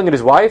 He's yelling at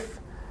his wife,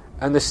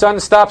 and the son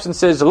stops and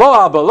says,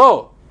 Lo Abba,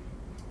 lo.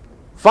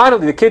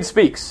 Finally, the kid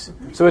speaks.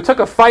 So it took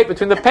a fight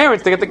between the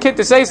parents to get the kid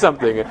to say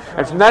something.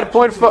 And from that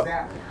point all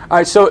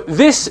right, so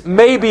this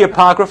may be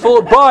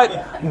apocryphal,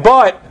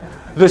 but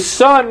the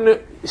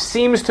son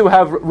seems to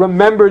have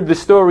remembered the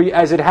story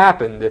as it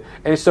happened,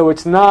 and so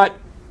it's not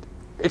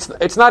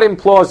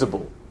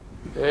implausible.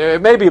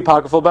 It may be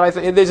apocryphal, but I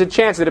think there's a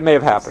chance that it may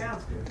have happened.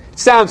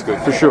 Sounds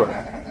good, for sure.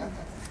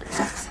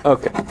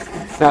 Okay.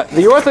 Now,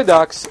 the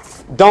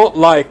Orthodox don't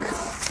like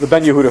the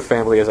Ben-Yehuda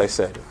family, as I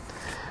said.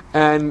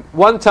 And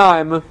one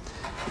time,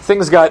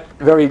 things got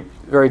very,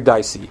 very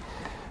dicey.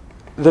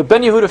 The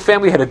Ben-Yehuda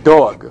family had a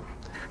dog.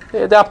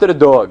 They adopted a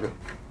dog.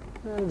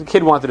 The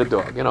kid wanted a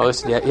dog.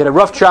 Listen, he had a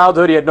rough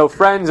childhood, he had no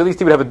friends, at least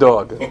he would have a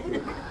dog.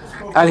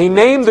 And he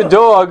named the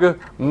dog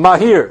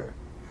Mahir.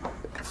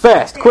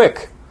 Fast,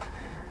 quick.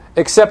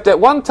 Except at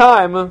one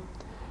time,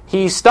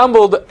 he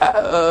stumbled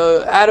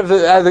out of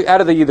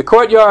the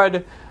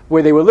courtyard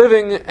where they were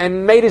living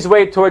and made his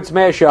way towards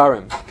Mea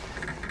Sharim.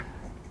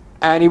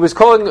 And he was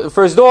calling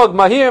for his dog,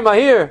 Mahir,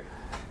 Mahir.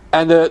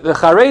 And the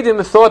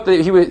Charedim thought that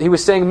he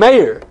was saying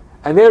Meir.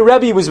 And their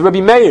Rebbe was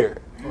Rebbe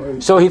Meir.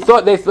 So they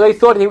thought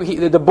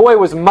the boy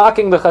was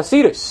mocking the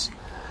Hasidus.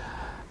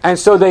 And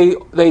so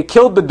they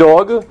killed the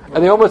dog,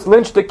 and they almost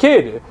lynched the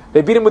kid.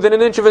 They beat him within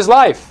an inch of his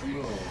life.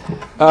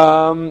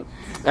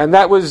 And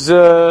that was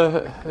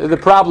the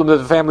problem that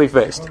the family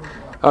faced.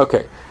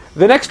 Okay.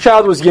 The next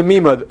child was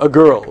Yemima, a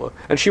girl,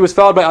 and she was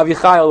followed by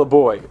Avichail, a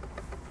boy.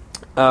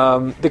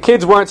 The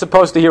kids weren't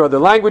supposed to hear other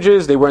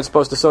languages, they weren't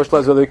supposed to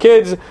socialize with other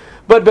kids,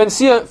 but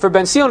for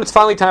Ben Sion, it's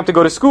finally time to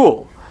go to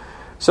school.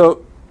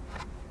 So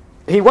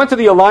he went to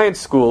the Alliance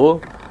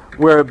School,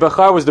 where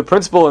Bechar was the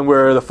principal and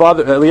where the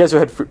father, Eliezer,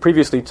 had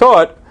previously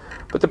taught.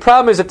 But the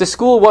problem is that the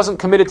school wasn't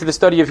committed to the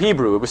study of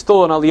Hebrew. It was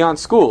still an Alliance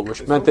school,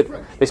 which meant that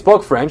they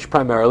spoke French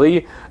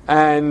primarily,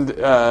 and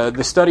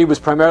the study was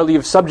primarily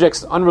of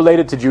subjects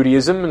unrelated to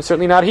Judaism and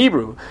certainly not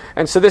Hebrew.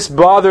 And so this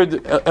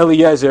bothered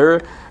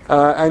Eliezer,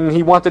 and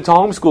he wanted to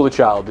homeschool the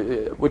child,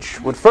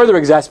 which would further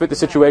exacerbate the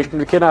situation of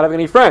the kid not having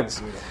any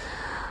friends.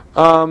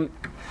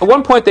 At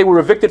one point, they were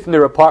evicted from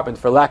their apartment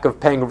for not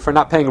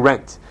paying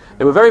rent.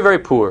 They were very, very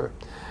poor,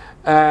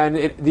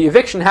 and the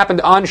eviction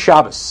happened on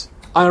Shabbos,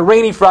 on a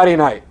rainy Friday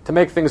night, to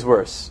make things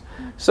worse.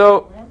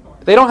 So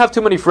they don't have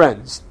too many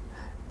friends.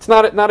 It's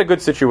not a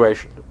good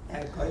situation. They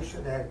had a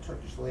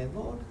Turkish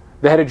landlord.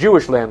 They had a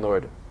Jewish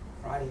landlord.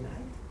 Friday night.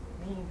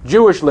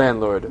 Jewish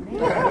landlord.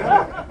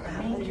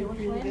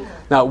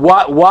 Now,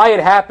 why it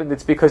happened?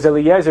 It's because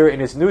Eliezer, in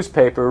his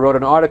newspaper, wrote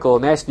an article, a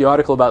nasty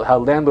article about how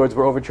landlords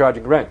were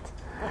overcharging rent.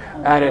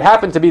 And it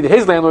happened to be that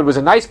his landlord was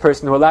a nice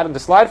person who allowed him to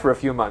slide for a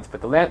few months,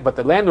 but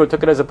the landlord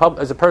took it as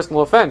a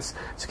personal offense,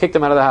 so kicked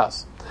him out of the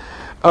house.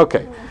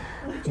 Okay.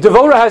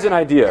 Devora has an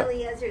idea.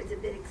 Eliezer is a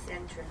bit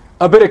eccentric.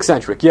 A bit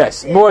eccentric,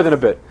 yes, more than a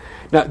bit.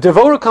 Now,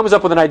 Devora comes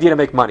up with an idea to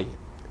make money.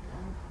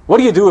 What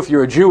do you do if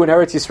you're a Jew in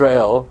Eretz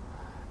Yisrael,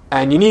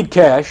 and you need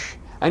cash,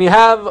 and you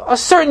have a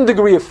certain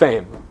degree of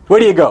fame? Where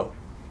do you go?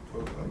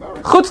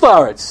 Chutz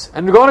La'aretz,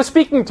 and you go on a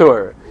speaking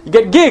tour. You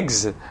get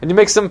gigs, and you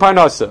make some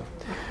parnasa.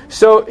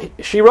 So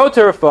she wrote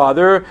to her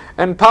father,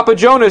 and Papa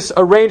Jonas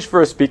arranged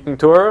for a speaking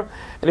tour,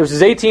 and it was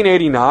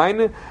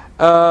 1889.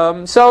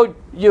 So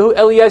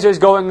Eliezer is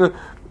going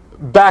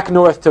back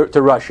north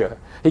to Russia.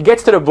 He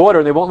gets to the border,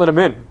 and they won't let him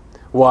in.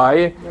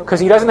 Why? Because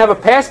he doesn't have a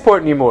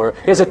passport anymore.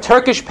 He has a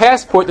Turkish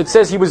passport that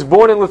says he was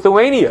born in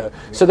Lithuania.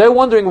 So they're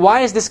wondering,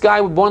 why is this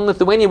guy born in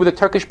Lithuania with a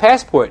Turkish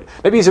passport?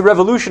 Maybe he's a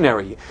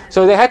revolutionary.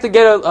 So they had to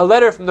get a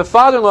letter from the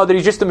father-in-law that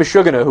he's just a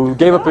Meshuggah who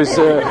gave up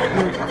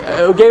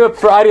who gave up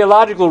for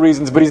ideological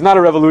reasons, but he's not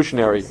a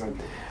revolutionary.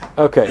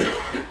 Okay.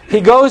 He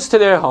goes to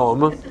their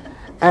home,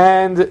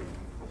 and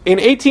in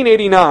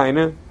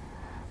 1889,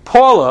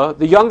 Paula,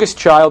 the youngest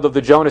child of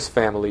the Jonas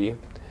family,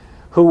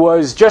 who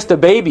was just a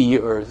baby,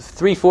 or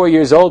 3-4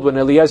 years old when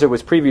Eliezer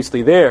was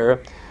previously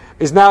there,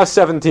 is now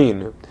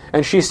 17.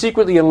 And she's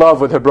secretly in love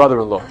with her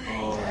brother-in-law.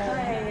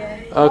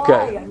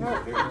 Okay.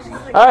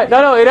 All right,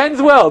 no, it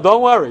ends well.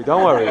 Don't worry. You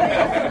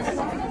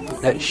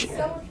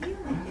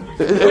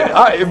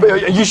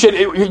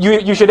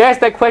should ask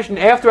that question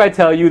after I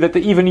tell you that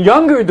the even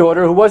younger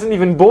daughter, who wasn't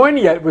even born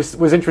yet,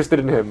 was interested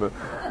in him.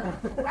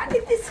 What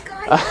did this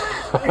guy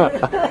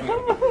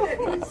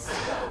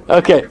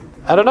Okay.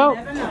 I don't know.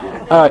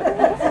 All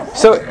right.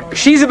 So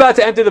she's about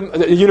to enter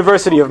the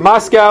University of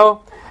Moscow,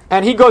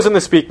 and he goes on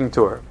the speaking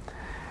tour.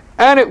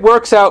 And it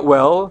works out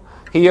well.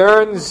 He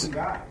earns...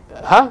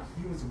 Huh?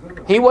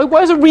 He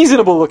was a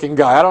reasonable-looking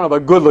guy. I don't know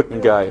about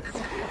good-looking guy.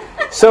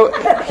 So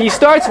he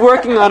starts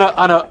working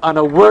on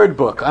a word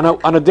book,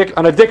 on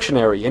a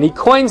dictionary, and he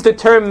coins the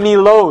term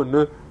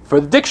milon for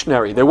the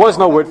dictionary. There was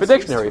no word for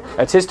dictionary.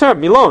 That's his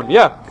term, milon,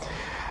 yeah.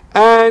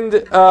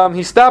 And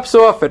he stops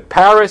off at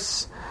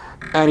Paris,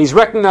 and he's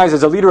recognized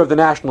as a leader of the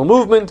national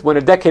movement, when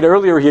a decade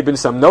earlier he had been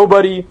some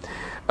nobody.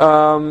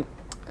 And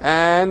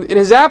in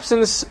his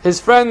absence, his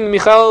friend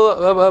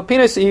Michael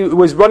Pinas, he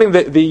was running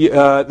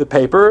the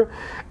paper,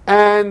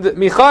 and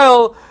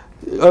Michael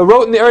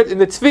wrote in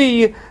the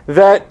Tzvi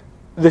that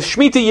the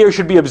Shemitah year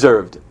should be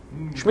observed.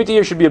 Shemitah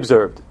year should be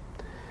observed.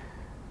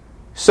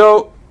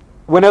 So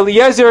when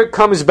Eliezer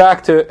comes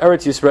back to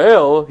Eretz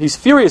Yisrael, he's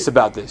furious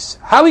about this.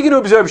 How are we going to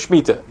observe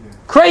Shemitah?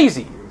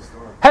 Crazy.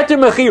 Heter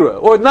mechira,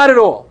 or not at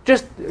all.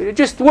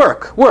 Just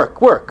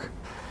work.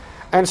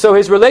 And so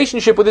his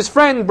relationship with his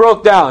friend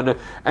broke down,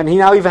 and he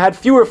now even had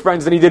fewer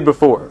friends than he did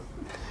before.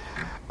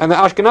 And the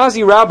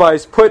Ashkenazi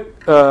rabbis put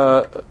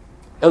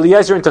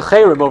Eliezer into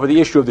cherem over the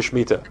issue of the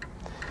Shemitah.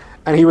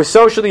 And he was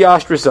socially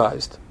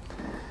ostracized.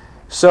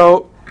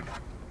 So,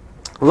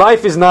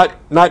 life is not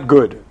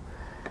good.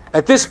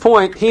 At this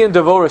point, he and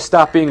Devorah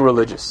stopped being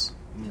religious.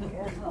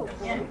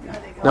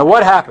 Now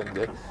what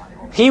happened?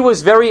 He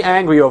was very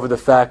angry over the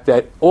fact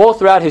that all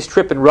throughout his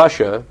trip in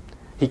Russia,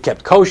 he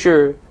kept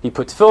kosher, he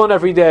put tefillin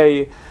every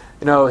day,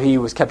 he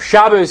kept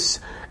Shabbos.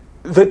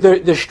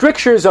 The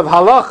strictures of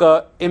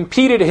halacha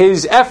impeded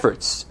his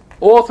efforts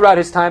all throughout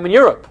his time in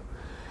Europe.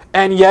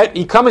 And yet,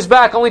 he comes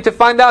back only to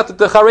find out that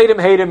the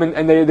Haredim hate him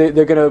and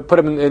they're going to put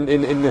him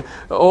in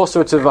all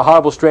sorts of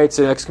horrible straits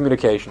and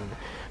excommunication.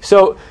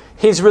 So,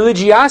 his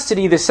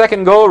religiosity, the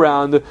second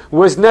go-around,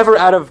 was never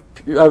out of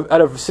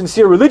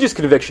sincere religious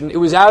conviction. It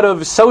was out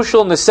of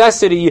social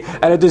necessity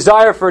and a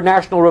desire for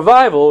national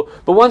revival.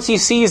 But once he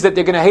sees that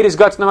they're going to hate his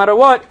guts no matter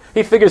what,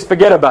 he figures,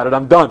 forget about it,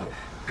 I'm done.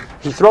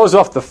 He throws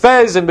off the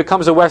fez and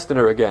becomes a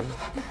Westerner again.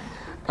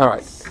 All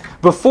right.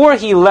 Before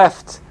he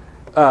left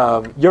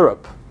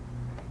Europe,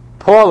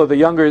 Paula, the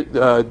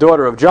younger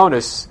daughter of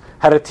Jonas,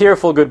 had a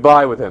tearful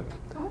goodbye with him.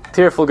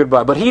 Tearful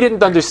goodbye. But he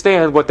didn't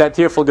understand what that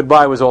tearful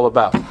goodbye was all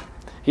about.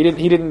 He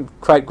didn't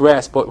quite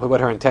grasp what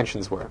her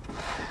intentions were.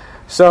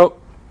 So,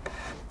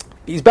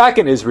 he's back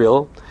in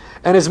Israel,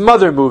 and his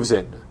mother moves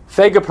in.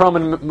 Fega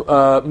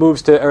Perlman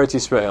moves to Eretz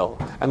Yisrael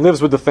and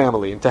lives with the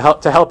family and to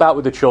help out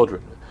with the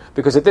children.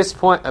 Because at this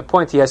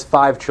point he has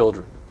 5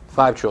 children.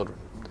 5 children.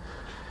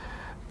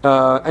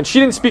 And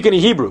she didn't speak any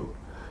Hebrew.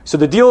 So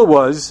the deal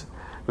was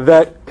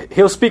that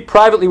he'll speak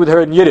privately with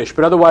her in Yiddish,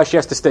 but otherwise she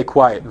has to stay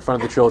quiet in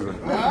front of the children.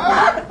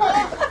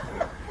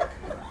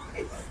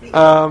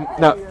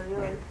 Now,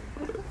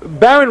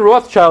 Baron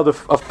Rothschild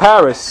of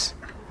Paris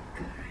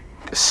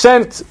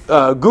sent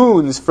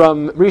goons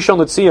from Rishon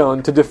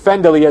LeZion to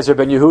defend Eliezer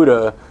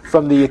Ben-Yehuda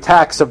from the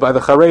attacks by the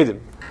Haredim,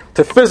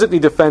 to physically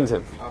defend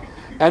him.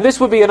 And this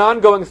would be an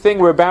ongoing thing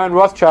where Baron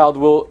Rothschild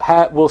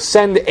will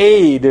send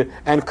aid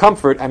and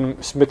comfort and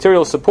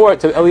material support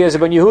to Eliezer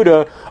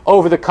Ben-Yehuda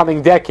over the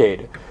coming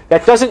decade.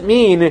 That doesn't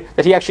mean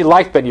that he actually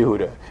liked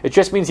Ben-Yehuda. It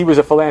just means he was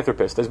a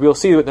philanthropist, as we'll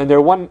see. And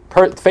their one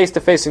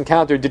face-to-face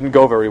encounter didn't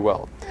go very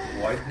well.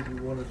 Why did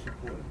you want to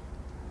support him?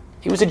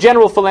 He was a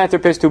general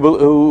philanthropist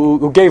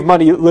who gave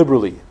money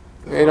liberally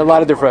in a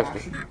lot of different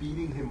directions.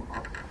 Beating him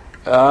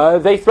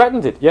up. They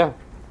threatened it, yeah.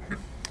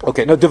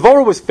 Okay, now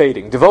Devorah was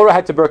fading. Devorah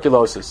had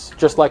tuberculosis,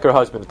 just like her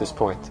husband at this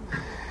point.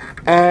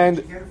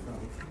 And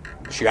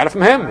she got it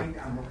from him.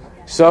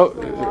 So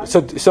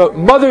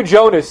Mother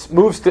Jonas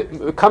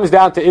comes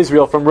down to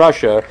Israel from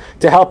Russia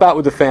to help out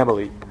with the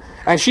family.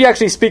 And she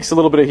actually speaks a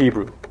little bit of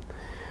Hebrew.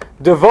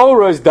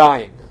 Devorah is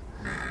dying.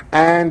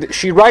 And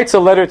she writes a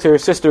letter to her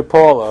sister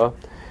Paula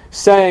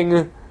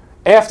saying,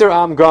 after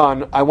I'm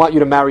gone, I want you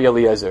to marry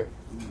Eliezer.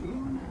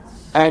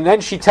 And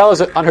then she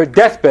tells on her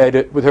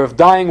deathbed, with her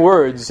dying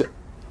words,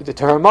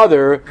 to her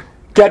mother,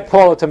 get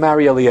Paula to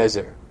marry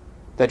Eliezer.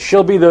 That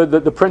she'll be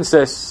the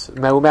princess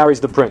who marries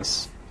the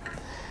prince.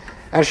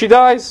 And she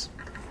dies.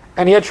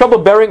 And he had trouble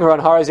burying her on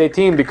Har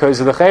 18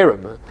 because of the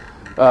cherem.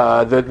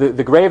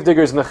 The grave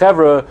diggers in the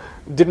Chevra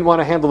didn't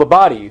want to handle the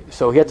body.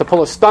 So he had to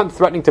pull a stunt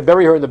threatening to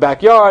bury her in the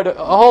backyard. A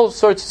whole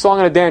sorts of song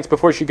and a dance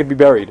before she could be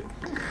buried.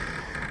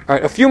 All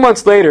right, a few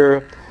months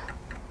later,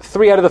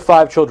 3 out of the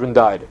 5 children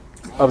died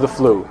of the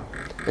flu.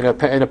 In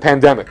a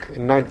pandemic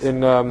in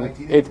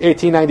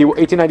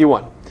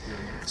 1891.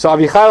 So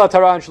Avichai,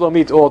 Tara, and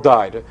Shlomit all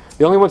died.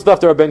 The only ones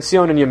left are Ben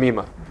Sion and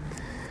Yemima.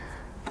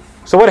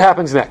 So what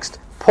happens next?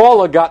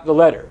 Paula got the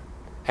letter,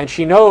 and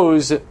she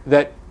knows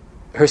that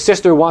her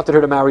sister wanted her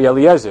to marry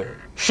Eliezer.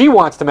 She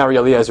wants to marry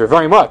Eliezer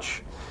very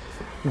much,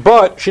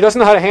 but she doesn't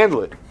know how to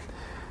handle it.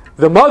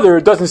 The mother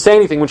doesn't say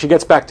anything when she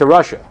gets back to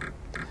Russia.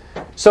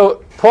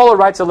 So Paula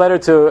writes a letter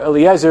to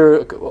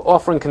Eliezer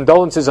offering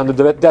condolences on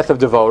the death of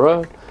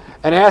Devorah,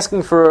 and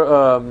asking for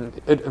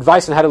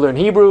advice on how to learn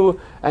Hebrew,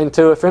 and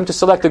for him to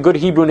select a good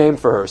Hebrew name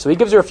for her. So he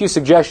gives her a few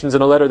suggestions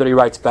in a letter that he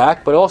writes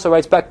back, but also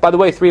writes back, by the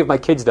way, 3 of my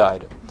kids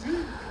died.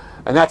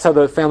 And that's how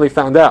the family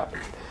found out.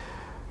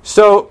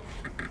 So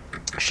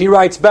she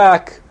writes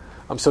back,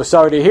 I'm so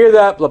sorry to hear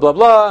that, blah, blah,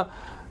 blah,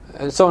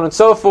 and so on and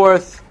so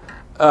forth.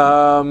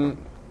 Shelcha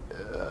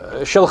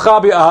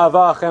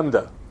ahava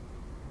chemda.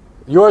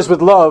 Yours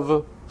with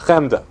love,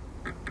 Chemda.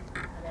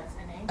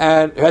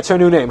 And that's her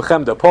new name,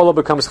 Chemda. Paula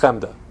becomes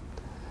Chemda.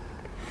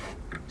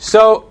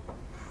 So,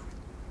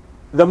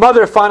 the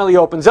mother finally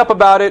opens up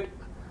about it.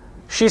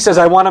 She says,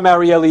 I want to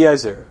marry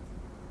Eliezer.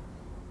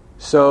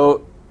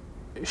 So,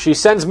 she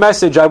sends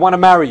message, I want to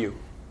marry you.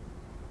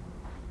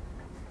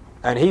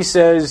 And he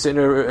says, in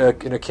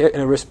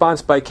a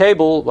response by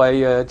cable,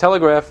 by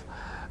telegraph,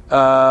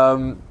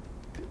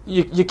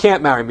 you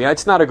can't marry me.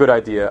 It's not a good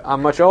idea.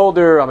 I'm much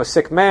older. I'm a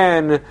sick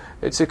man.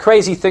 It's a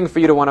crazy thing for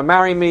you to want to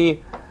marry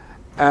me.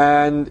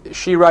 And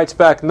she writes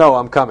back, no,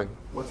 I'm coming.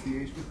 What's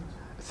the age difference?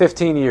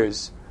 15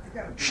 years.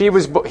 He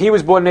was born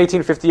in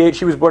 1858.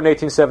 She was born in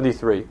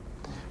 1873.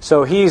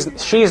 So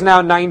she's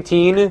now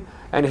 19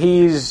 and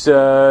he's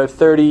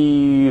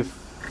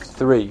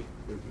 33.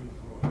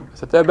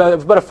 So about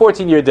a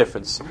 14-year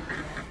difference.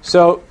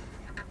 So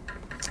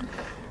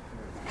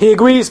he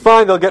agrees.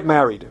 Fine, they'll get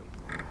married.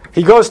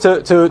 He goes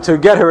to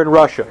get her in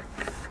Russia.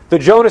 The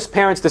Jonas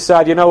parents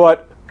decide, you know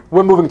what?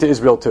 We're moving to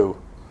Israel too.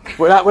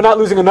 We're not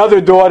losing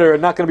another daughter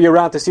and not going to be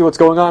around to see what's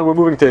going on. We're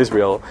moving to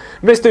Israel.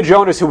 Mr.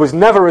 Jonas, who was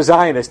never a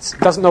Zionist,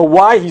 doesn't know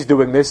why he's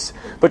doing this,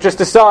 but just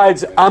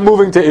decides, I'm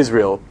moving to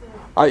Israel.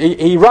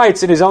 He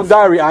writes in his own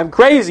diary, I'm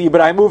crazy,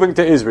 but I'm moving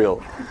to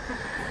Israel.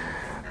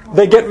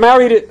 They get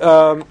married,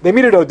 they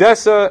meet at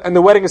Odessa, and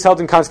the wedding is held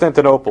in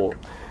Constantinople.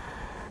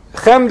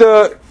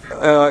 Chemda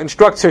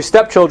instructs her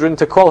stepchildren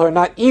to call her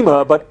not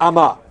Ima, but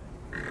Ama.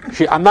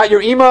 I'm not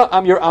your Ima,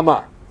 I'm your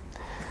Ama.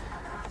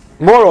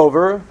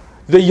 Moreover,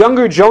 the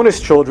younger Jonas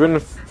children,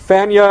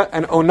 Fanya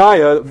and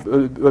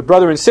Onaya,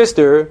 brother and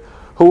sister,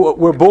 who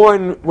were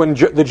born when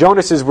the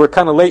Jonases were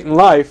kind of late in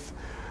life,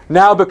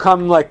 now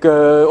become like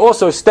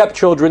also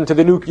stepchildren to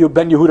the new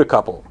Ben-Yehuda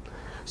couple.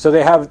 So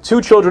they have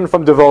 2 children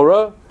from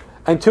Devorah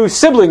and 2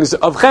 siblings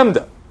of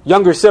Chemda,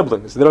 younger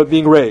siblings that are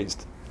being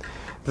raised.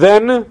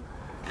 Then,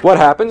 what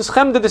happens?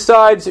 Chemda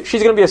decides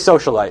she's going to be a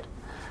socialite.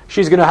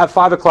 She's going to have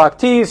 5 o'clock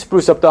teas,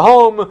 spruce up the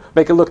home,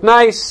 make it look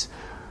nice.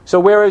 So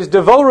whereas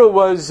Devorah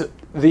was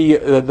the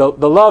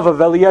love of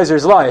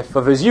Eliezer's life,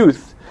 of his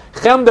youth,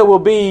 Chemda will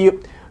be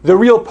the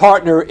real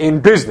partner in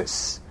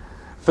business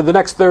for the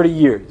next 30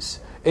 years,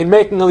 in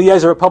making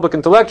Eliezer a public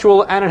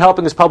intellectual and in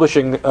helping his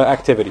publishing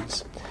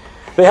activities.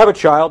 They have a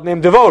child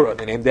named Devorah.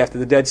 They named after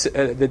the dead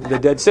sister,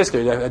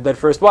 the dead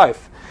first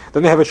wife.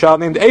 Then they have a child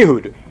named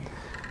Ehud,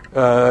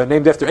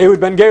 named after Ehud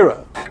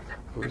Ben-Gera,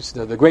 who's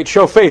the great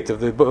Shofet of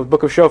the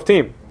book of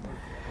Shoftim.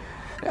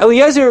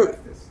 Eliezer,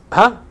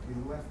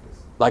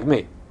 like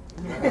me.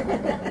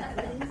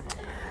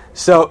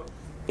 So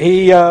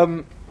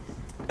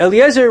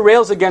Eliezer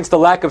rails against the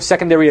lack of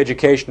secondary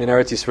education in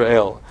Eretz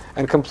Yisrael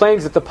and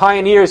complains that the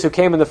pioneers who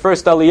came in the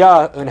first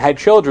Aliyah and had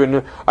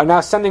children are now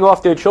sending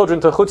off their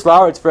children to Chutz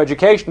La'aretz for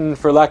education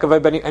for lack of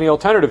any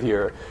alternative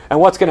here. And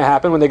what's going to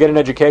happen when they get an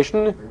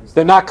education?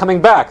 They're not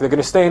coming back. They're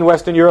going to stay in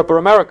Western Europe or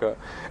America.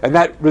 And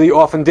that really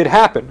often did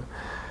happen.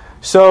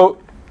 So,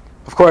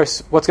 of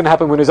course, what's going to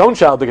happen when his own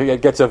child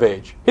gets of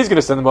age? He's going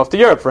to send them off to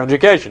Europe for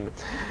education.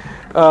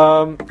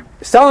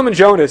 Solomon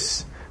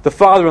Jonas, the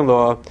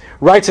father-in-law,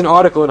 writes an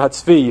article in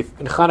Hatzvi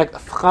in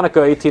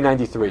Chanukah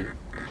 1893.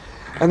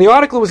 And the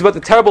article was about the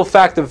terrible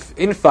fact of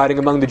infighting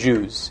among the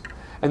Jews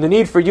and the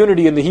need for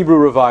unity in the Hebrew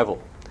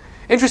revival.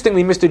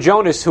 Interestingly, Mr.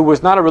 Jonas, who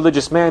was not a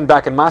religious man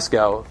back in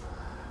Moscow,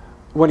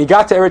 when he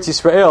got to Eretz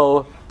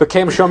Yisrael,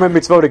 became Shomer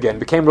Mitzvot again,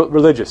 became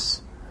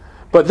religious.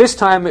 But this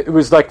time it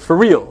was like for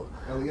real.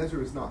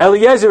 Eliezer is not.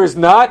 Eliezer is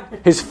not.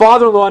 His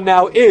father-in-law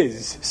now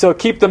is. So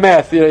keep the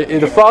math.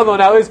 The father-in-law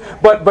now is,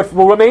 but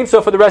will remain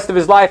so for the rest of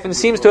his life, and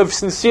seems to have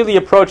sincerely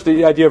approached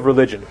the idea of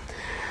religion.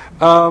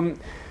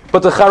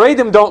 But the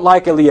Charedim don't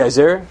like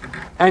Eliezer,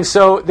 and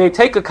so they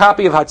take a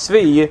copy of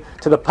Hatzvi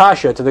to the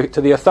Pasha, to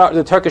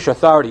the Turkish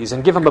authorities,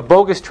 and give him a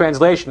bogus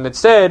translation that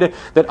said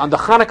that on the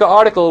Hanukkah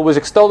article was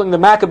extolling the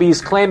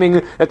Maccabees,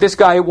 claiming that this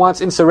guy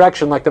wants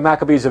insurrection like the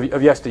Maccabees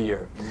of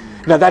yesteryear.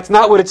 Now, that's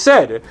not what it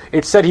said.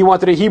 It said he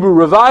wanted a Hebrew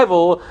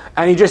revival,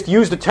 and he just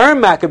used the term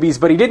Maccabees,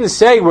 but he didn't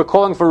say we're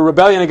calling for a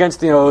rebellion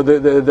against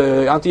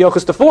the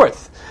Antiochus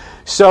IV.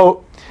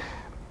 So,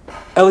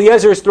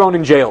 Eliezer is thrown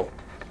in jail,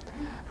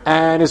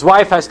 and his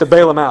wife has to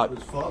bail him out.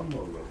 His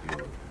father-in-law wrote the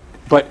article.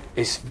 But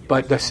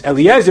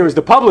Eliezer is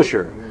the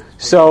publisher,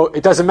 so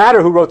it doesn't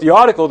matter who wrote the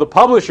article. The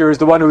publisher is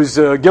the one who's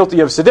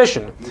guilty of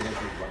sedition.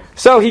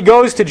 So he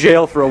goes to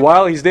jail for a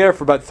while. He's there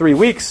for about 3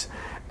 weeks.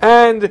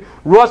 And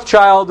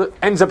Rothschild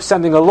ends up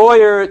sending a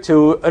lawyer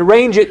to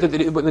arrange it.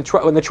 When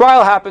the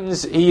trial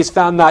happens, he is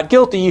found not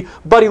guilty,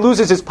 but he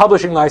loses his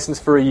publishing license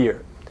for a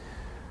year.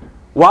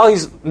 While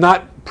he's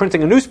not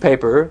printing a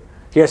newspaper,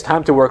 he has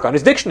time to work on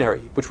his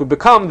dictionary, which would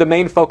become the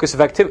main focus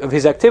of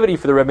his activity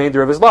for the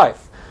remainder of his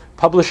life.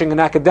 Publishing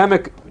an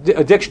academic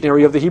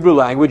dictionary of the Hebrew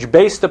language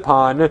based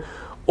upon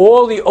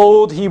all the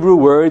old Hebrew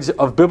words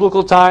of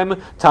biblical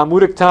time,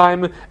 Talmudic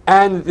time,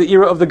 and the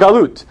era of the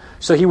Galut.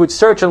 So he would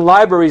search in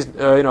libraries,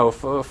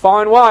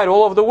 far and wide,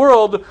 all over the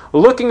world,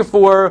 looking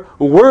for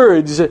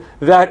words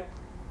that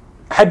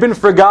had been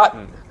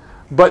forgotten,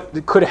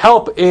 but could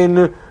help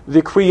in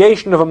the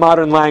creation of a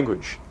modern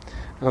language.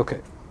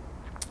 Okay,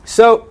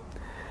 so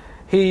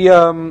he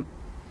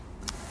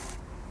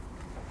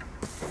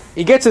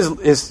gets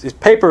his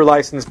paper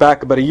license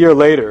back about a year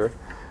later,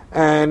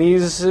 and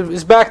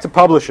he's back to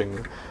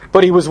publishing.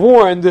 But he was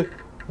warned,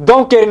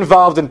 don't get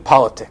involved in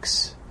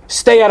politics.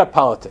 Stay out of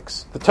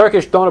politics. The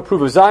Turkish don't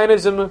approve of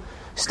Zionism.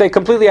 Stay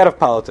completely out of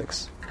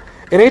politics.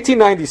 In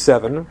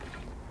 1897,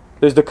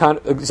 there's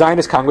the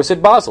Zionist Congress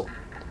at Basel.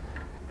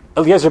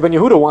 Eliezer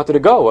Ben-Yehuda wanted to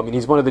go. I mean,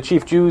 he's one of the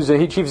chief Jews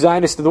and chief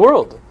Zionists of the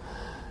world.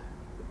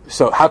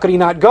 So how could he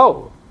not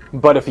go?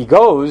 But if he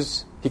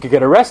goes, he could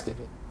get arrested.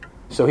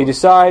 So he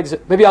decides,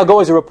 maybe I'll go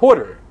as a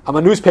reporter. I'm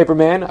a newspaper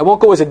man. I won't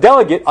go as a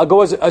delegate. I'll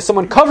go as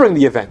someone covering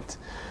the event.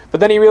 But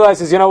then he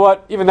realizes, you know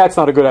what? Even that's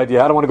not a good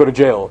idea. I don't want to go to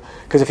jail.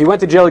 Because if he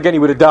went to jail again, he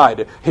would have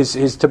died.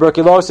 His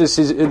tuberculosis,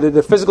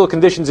 the physical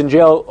conditions in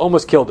jail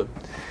almost killed him.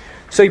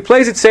 So he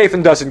plays it safe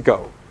and doesn't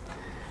go.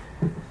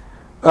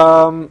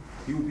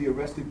 He would be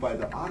arrested by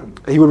the Ottomans.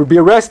 He would be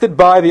arrested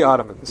by the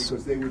Ottomans.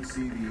 Because they would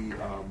see the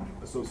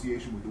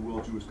association with the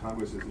World Jewish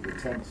Congress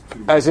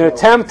as an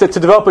attempt to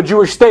develop a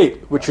Jewish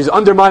state, which is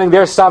undermining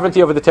their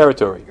sovereignty over the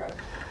territory.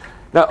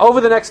 Now, over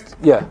the next...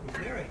 Yeah. Is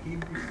there a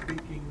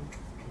Hebrew-speaking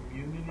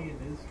community in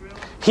Israel?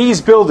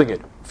 He's building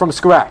it from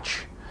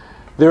scratch.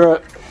 There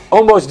are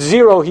almost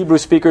zero Hebrew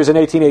speakers in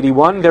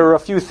 1881. There are a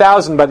few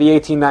thousand by the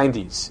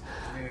 1890s.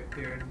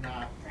 They're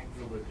not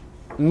religious.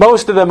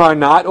 Most of them are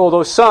not,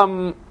 although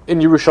some in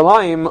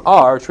Yerushalayim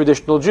are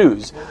traditional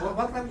Jews.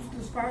 What language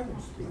does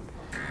Spartan speak?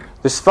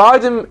 The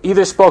Sephardim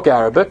either spoke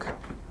Arabic,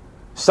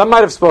 some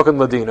might have spoken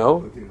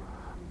Ladino,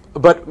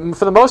 but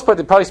for the most part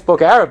they probably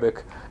spoke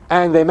Arabic,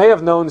 and they may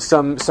have known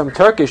some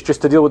Turkish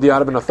just to deal with the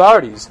Ottoman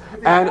authorities.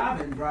 And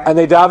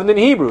they davened in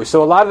Hebrew,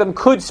 so a lot of them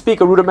could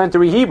speak a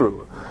rudimentary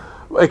Hebrew,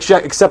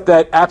 except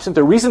that absent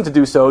a reason to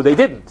do so, they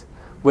didn't.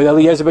 With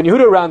Eliezer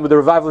Ben-Yehuda around with the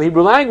revival of the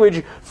Hebrew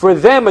language, for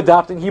them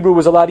adopting Hebrew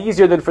was a lot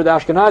easier than for the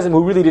Ashkenazim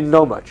who really didn't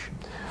know much.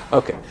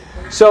 Okay,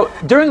 so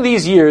during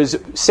these years,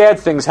 sad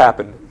things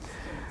happened.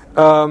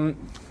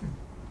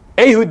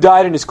 Ehud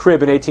died in his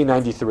crib in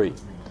 1893.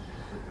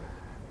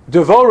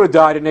 Devorah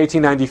died in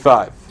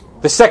 1895.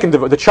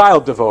 The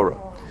child Devorah.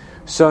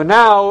 So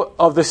now,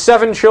 of the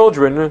 7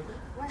 children,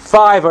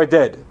 5 are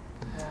dead.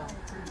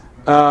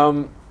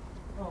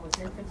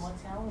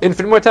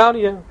 Infant mortality,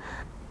 yeah.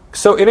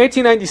 So in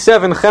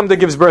 1897, Chemda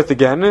gives birth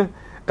again,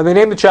 and they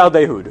name the child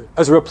Ehud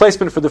as a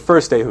replacement for the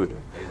first Ehud.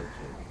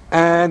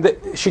 And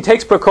she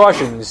takes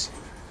precautions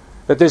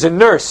that there's a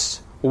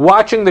nurse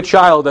watching the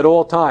child at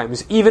all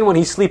times, even when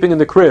he's sleeping in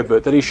the crib,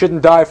 that he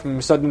shouldn't die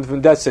from sudden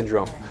infant death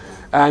syndrome.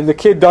 And the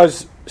kid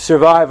does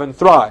survive and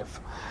thrive.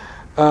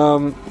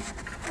 The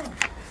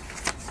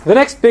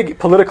next big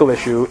political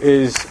issue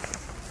is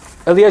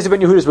Eliezer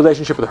Ben-Yehuda's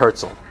relationship with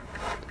Herzl.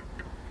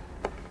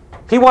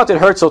 He wanted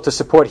Herzl to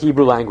support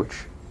Hebrew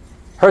language.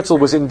 Herzl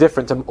was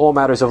indifferent to all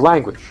matters of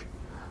language.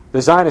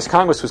 The Zionist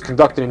Congress was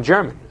conducted in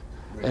German.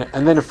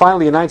 And then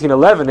finally in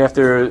 1911,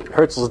 after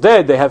Herzl's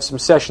dead, they have some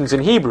sessions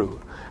in Hebrew.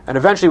 And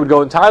eventually would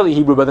go entirely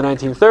Hebrew by the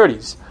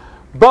 1930s.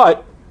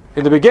 But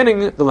in the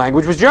beginning, the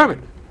language was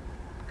German.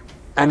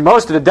 And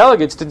most of the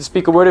delegates didn't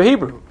speak a word of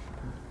Hebrew.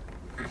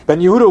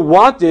 Ben-Yehuda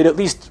wanted, at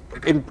least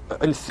in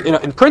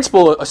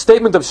principle, a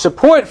statement of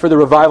support for the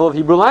revival of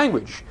Hebrew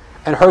language.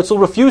 And Herzl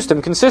refused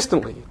him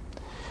consistently.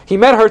 He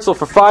met Herzl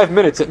for 5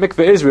 minutes at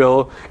Mikveh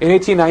Israel in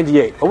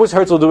 1898. What was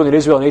Herzl doing in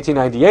Israel in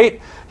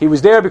 1898? He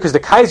was there because the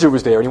Kaiser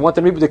was there, and he wanted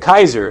to meet with the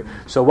Kaiser.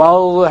 So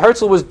while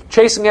Herzl was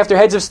chasing after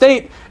heads of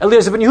state,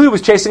 Eliezer Ben-Yehuda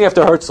was chasing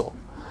after Herzl.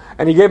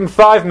 And he gave him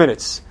 5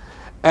 minutes.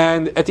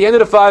 And at the end of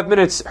the 5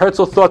 minutes,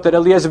 Herzl thought that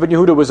Eliezer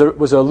Ben-Yehuda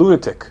was a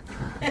lunatic.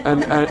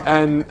 And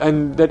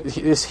that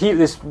this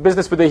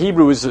business with the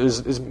Hebrew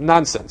is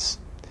nonsense.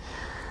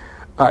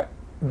 All right.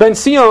 Ben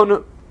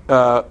Sion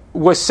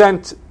was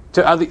sent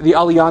to the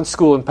Alliance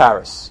school in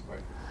Paris.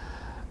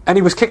 And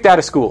he was kicked out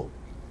of school.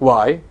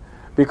 Why?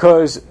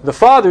 Because the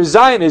father's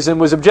Zionism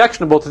was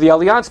objectionable to the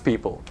Alliance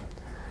people.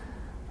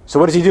 So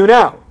what does he do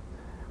now?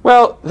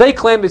 Well, they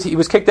claimed that he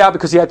was kicked out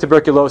because he had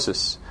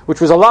tuberculosis, which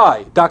was a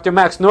lie. Dr.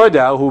 Max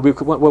Nordau, who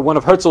was one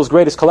of Herzl's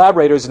greatest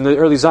collaborators in the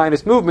early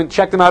Zionist movement,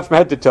 checked him out from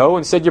head to toe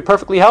and said, "You're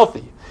perfectly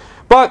healthy.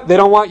 But they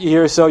don't want you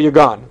here, so you're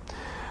gone."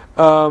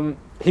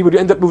 He would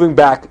end up moving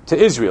back to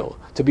Israel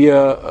to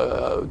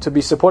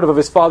be supportive of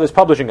his father's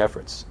publishing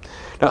efforts.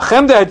 Now,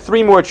 Chemda had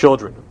 3 more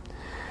children.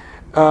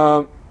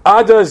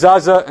 Ada,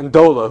 Zaza, and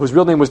Dola, whose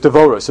real name was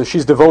Devorah, so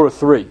she's Devorah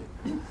 3.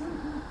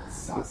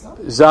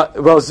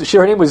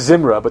 Her name was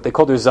Zimra, but they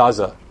called her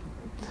Zaza.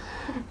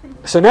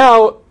 So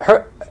now,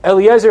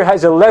 Eliezer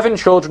has 11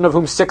 children, of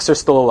whom 6 are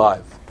still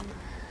alive.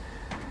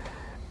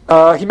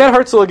 He met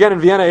Herzl again in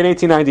Vienna in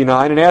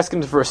 1899 and asked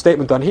him for a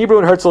statement on Hebrew,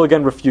 and Herzl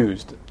again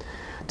refused.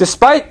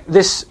 Despite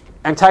this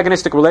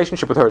antagonistic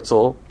relationship with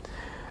Herzl,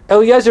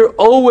 Eliezer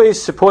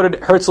always supported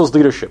Herzl's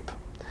leadership.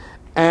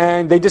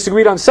 And they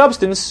disagreed on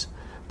substance,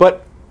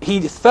 but he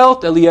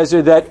felt,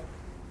 Eliezer, that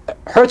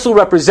Herzl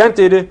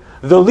represented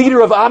the leader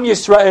of Am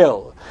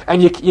Yisrael,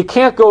 and you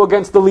can't go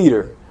against the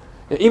leader.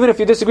 Even if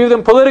you disagree with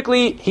him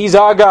politically, he's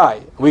our guy.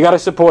 We got to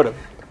support him,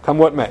 come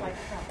what may.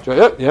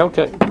 Yeah,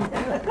 okay.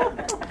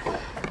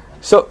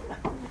 So,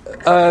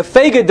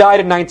 Fega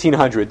died in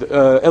 1900,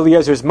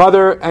 Eliezer's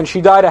mother, and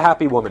she died a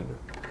happy woman.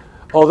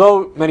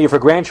 Although many of her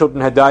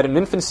grandchildren had died in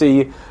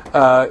infancy,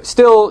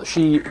 still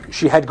she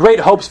had great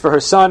hopes for her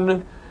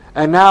son,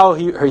 and now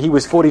he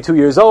was 42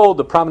 years old,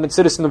 a prominent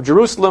citizen of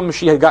Jerusalem.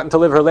 She had gotten to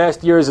live her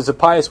last years as a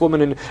pious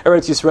woman in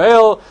Eretz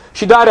Yisrael.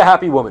 She died a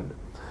happy woman.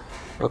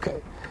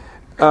 Okay.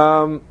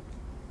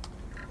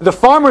 The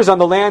farmers on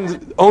the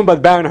land owned by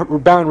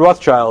Baron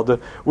Rothschild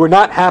were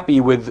not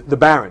happy with the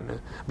Baron,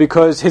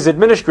 because his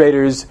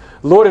administrators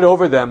lorded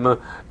over them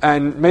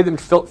and made them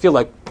feel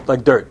like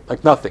dirt,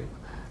 like nothing.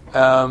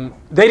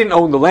 They didn't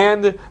own the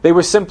land; they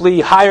were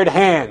simply hired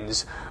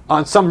hands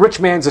on some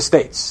rich man's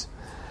estates.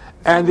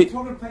 And We're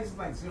talking places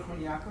like Zichron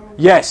Yaakov?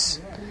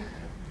 yes,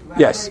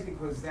 yes,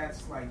 Because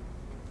that's like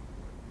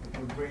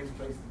the greatest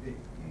place to be.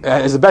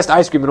 It's the best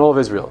ice cream in all of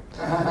Israel.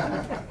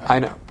 I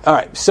know. All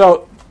right,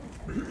 so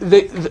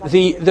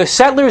the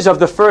settlers of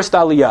the first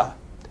Aliyah,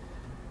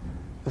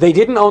 they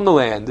didn't own the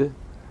land.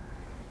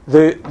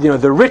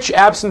 The rich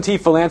absentee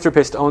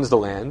philanthropist owns the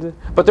land,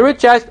 but the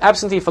rich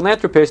absentee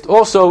philanthropist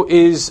also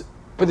is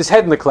with his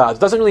head in the clouds,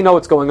 doesn't really know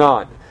what's going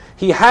on.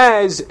 He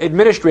has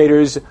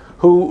administrators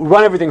who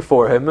run everything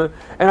for him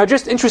and are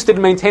just interested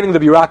in maintaining the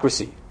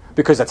bureaucracy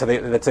because that's how they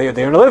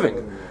earn a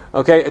living.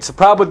 Okay, it's a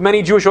problem with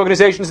many Jewish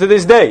organizations to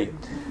this day.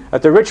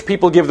 That the rich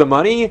people give the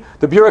money,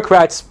 the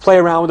bureaucrats play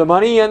around with the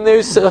money, and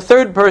there's a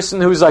third person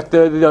who's like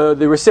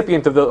the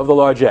recipient of the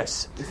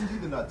largesse. Isn't he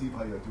the Nadiv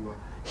Hayadua?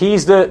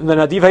 He's the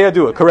Nadiv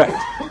Hayadua, correct.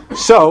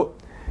 So,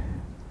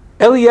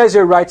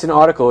 Eliezer writes an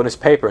article in his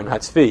paper in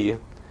Hatzvi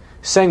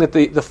saying that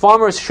the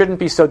farmers shouldn't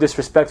be so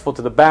disrespectful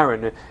to the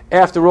baron.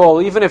 After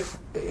all, even if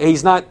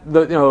he's not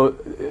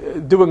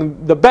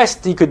doing the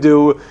best he could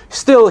do,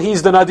 still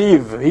he's the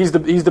Nadiv. He's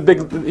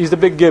the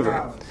big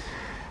giver.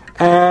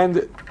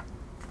 And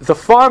the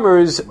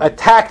farmers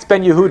attacked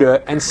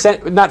Ben-Yehuda and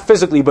sent, not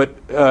physically but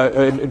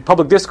in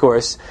public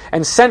discourse,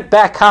 and sent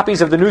back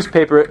copies of the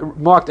newspaper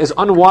marked as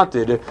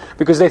unwanted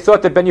because they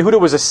thought that Ben-Yehuda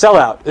was a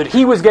sellout, that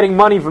he was getting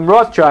money from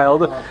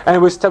Rothschild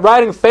and was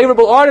writing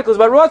favorable articles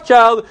about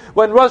Rothschild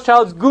when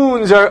Rothschild's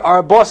goons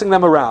are bossing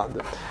them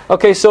around.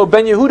 Okay, so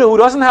Ben-Yehuda, who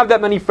doesn't have that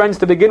many friends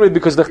to begin with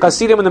because the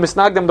Hasidim and the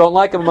Misnagdim don't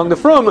like him among the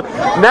Frum,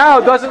 now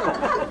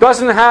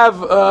doesn't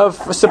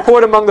have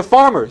support among the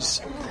farmers.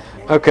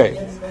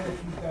 Okay.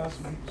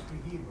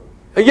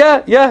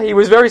 Yeah, he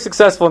was very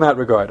successful in that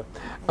regard.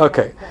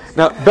 Okay.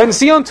 Now, Ben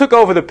Zion took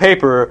over the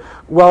paper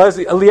while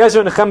Eliezer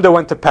and Chemda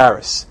went to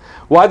Paris.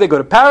 Why'd they go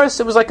to Paris?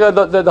 It was like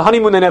the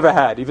honeymoon they never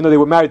had, even though they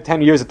were married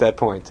 10 years at that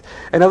point.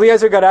 And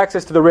Eliezer got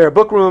access to the rare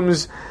book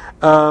rooms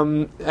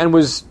and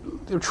was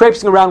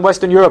traipsing around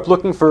Western Europe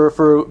looking for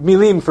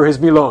milim for his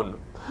milon.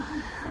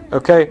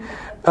 Okay.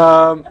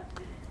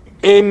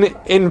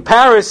 In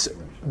Paris,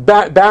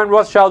 Baron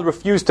Rothschild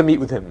refused to meet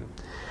with him.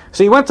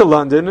 So he went to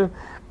London,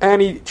 and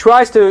he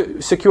tries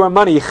to secure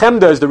money.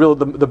 Chemda is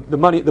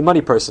the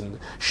money person.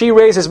 She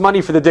raises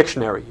money for the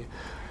dictionary.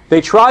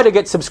 They try to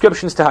get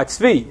subscriptions to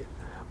Hatzvi,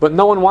 but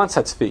no one wants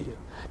Hatzvi.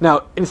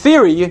 Now, in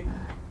theory,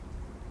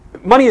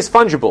 money is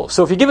fungible.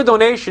 So if you give a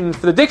donation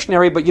for the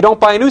dictionary, but you don't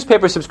buy a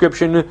newspaper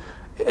subscription,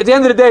 at the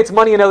end of the day, it's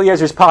money in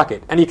Eliezer's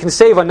pocket, and you can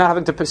save on not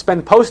having to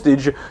spend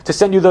postage to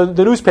send you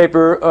the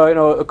newspaper,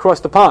 across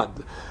the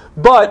pond.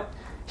 But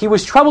he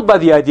was troubled by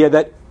the idea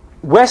that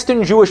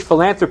Western Jewish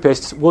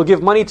philanthropists will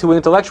give money to an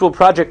intellectual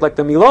project like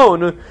the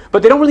Milon,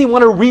 but they don't really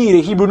want to read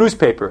a Hebrew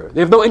newspaper. They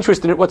have no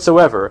interest in it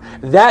whatsoever.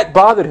 That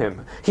bothered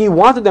him. He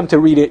wanted them to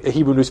read a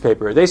Hebrew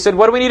newspaper. They said,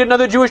 why do we need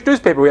another Jewish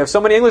newspaper? We have so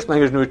many English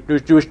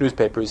language Jewish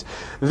newspapers.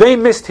 They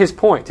missed his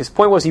point. His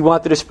point was he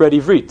wanted to spread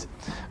Ivrit.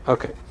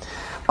 Okay.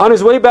 On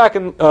his way back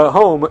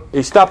home,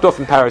 he stopped off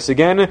in Paris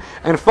again,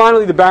 and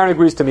finally the Baron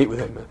agrees to meet with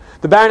him.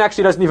 The Baron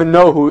actually doesn't even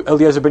know who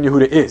Eliezer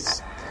Ben-Yehuda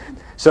is.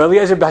 So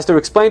Eliezer has to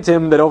explain to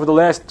him that over the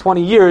last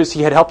 20 years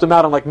he had helped him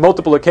out on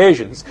multiple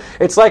occasions.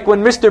 It's like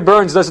when Mr.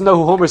 Burns doesn't know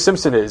who Homer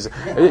Simpson is.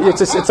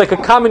 It's like a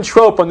common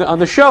trope on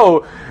the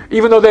show.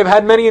 Even though they've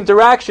had many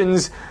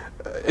interactions,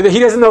 he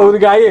doesn't know who the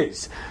guy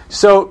is.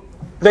 So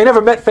they never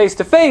met face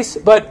to face,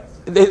 but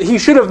he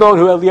should have known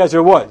who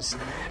Eliezer was.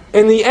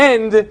 In the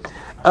end,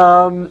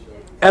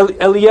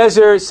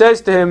 Eliezer says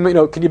to him,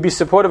 can you be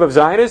supportive of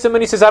Zionism?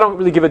 And he says, I don't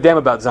really give a damn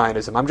about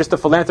Zionism. I'm just a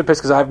philanthropist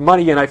because I have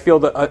money and I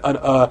feel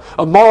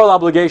a moral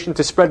obligation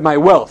to spread my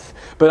wealth.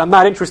 But I'm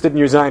not interested in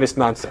your Zionist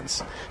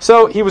nonsense.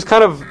 So he was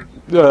kind of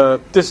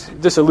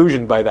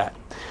disillusioned by that.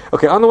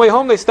 Okay, on the way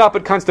home they stop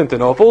at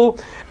Constantinople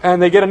and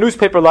they get a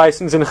newspaper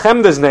license in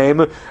Chemda's name,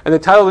 and they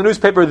title the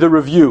newspaper The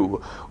Review.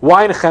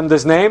 Why in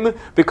Chemda's name?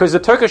 Because the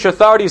Turkish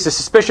authorities are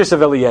suspicious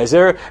of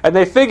Eliezer, and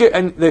they figure,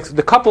 and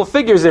the couple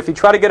figures if you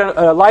try to get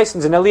a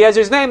license in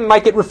Eliezer's name, it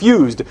might get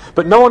refused.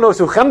 But no one knows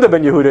who Chemda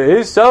Ben-Yehuda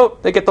is, so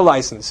they get the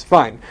license.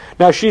 Fine.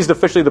 Now she's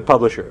officially the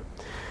publisher.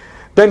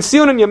 Ben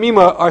Zion and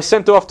Yamima are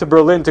sent off to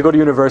Berlin to go to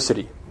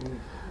university.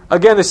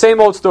 Again, the same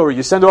old story.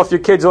 You send off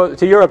your kids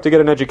to Europe to get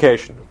an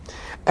education.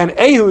 And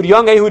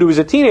young Ehud, who was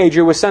a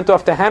teenager, was sent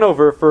off to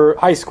Hanover for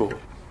high school.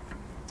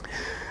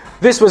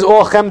 This was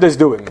all Chemda's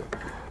doing.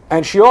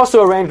 And she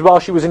also arranged, while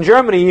she was in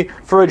Germany,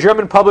 for a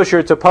German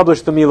publisher to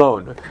publish the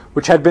Milon,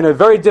 which had been a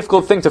very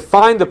difficult thing to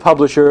find the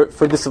publisher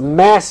for this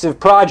massive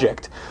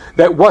project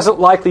that wasn't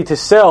likely to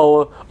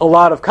sell a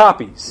lot of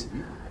copies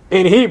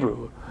in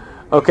Hebrew.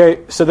 Okay,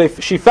 so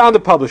she found a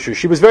publisher.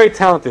 She was very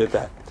talented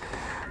at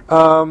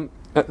that.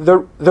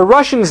 The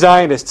Russian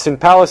Zionists in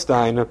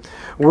Palestine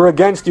were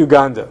against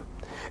Uganda.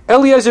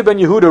 Eliezer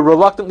Ben-Yehuda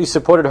reluctantly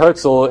supported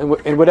Herzl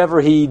in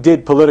whatever he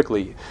did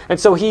politically, and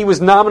so he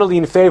was nominally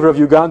in favor of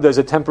Uganda as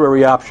a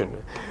temporary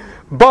option.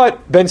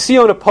 But Ben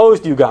Sion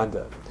opposed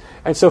Uganda.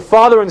 And so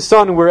father and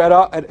son were at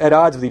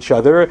odds with each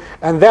other,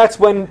 and that's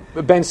when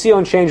Ben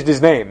Sion changed his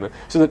name,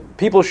 so that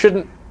people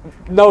shouldn't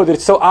know that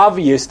it's so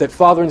obvious that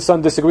father and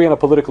son disagree on a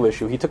political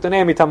issue. He took the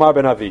name Itamar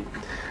ben Avi.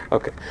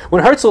 Okay.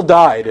 When Herzl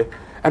died,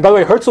 and by the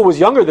way, Herzl was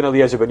younger than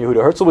Eliezer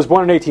Ben-Yehuda. Herzl was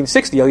born in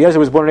 1860. Eliezer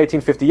was born in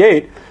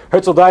 1858.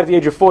 Herzl died at the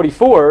age of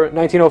 44,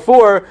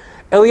 1904.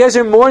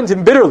 Eliezer mourned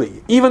him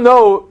bitterly. Even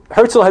though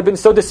Herzl had been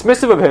so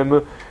dismissive of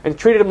him and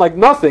treated him like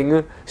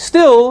nothing,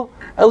 still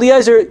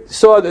Eliezer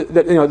saw that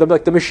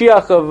the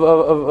Mashiach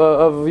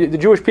of the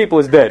Jewish people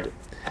is dead.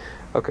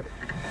 Okay.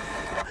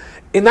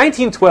 In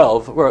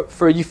 1912, or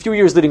for a few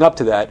years leading up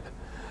to that,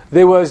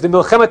 there was the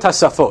Milchemet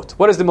HaSafot.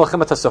 What is the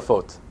Milchemet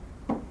HaSafot?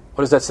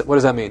 What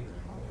does that mean?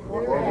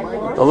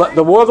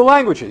 The War of the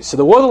Languages. So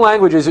the War of the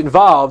Languages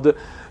involved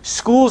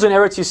schools in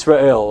Eretz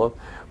Yisrael,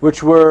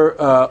 which were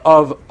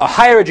of a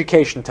higher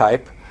education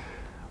type.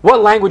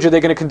 What language are they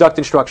going to conduct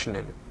instruction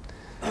in?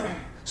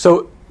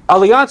 So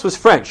Alliance was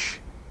French.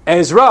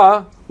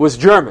 Ezra was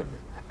German.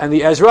 And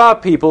the Ezra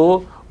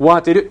people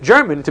wanted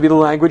German to be the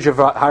language of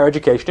higher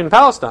education in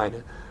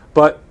Palestine.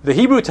 But the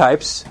Hebrew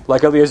types,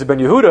 like Eliezer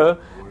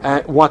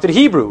Ben-Yehuda, wanted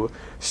Hebrew.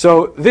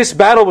 So this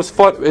battle was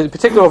fought in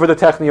particular over the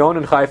Technion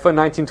in Haifa in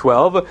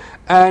 1912,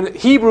 and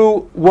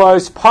Hebrew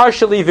was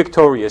partially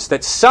victorious.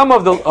 That some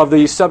of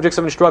the subjects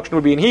of instruction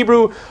would be in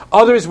Hebrew,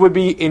 others would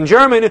be in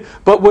German,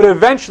 but would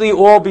eventually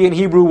all be in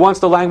Hebrew once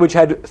the language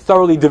had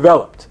thoroughly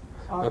developed.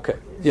 Okay.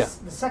 Yeah.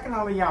 The second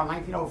Aliyah,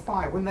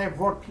 1905, when they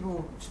brought people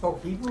who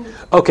spoke Hebrew?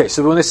 Okay,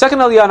 so when the second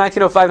Aliyah,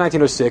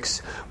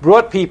 1905-1906,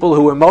 brought people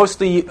who were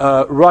mostly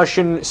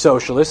Russian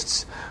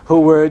socialists,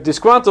 who were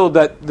disgruntled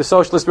that the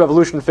socialist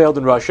revolution failed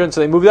in Russia, and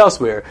so they moved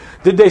elsewhere.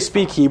 Did they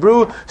speak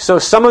Hebrew? So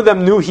some of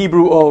them knew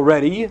Hebrew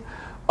already,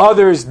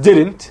 others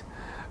didn't.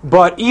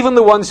 But even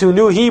the ones who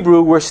knew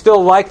Hebrew were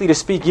still likely to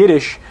speak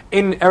Yiddish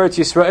in Eretz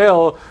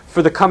Yisrael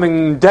for the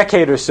coming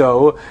decade or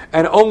so,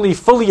 and only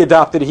fully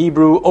adopted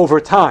Hebrew over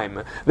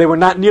time. They were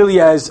not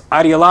nearly as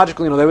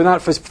ideological, they were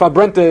not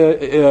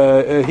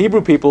Fabrenta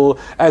Hebrew people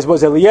as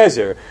was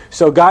Eliezer.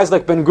 So guys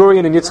like Ben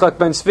Gurion and Yitzchak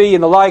Ben Tzvi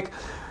and the like,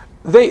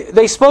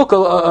 they spoke,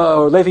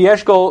 or Levi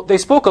Eshkol, they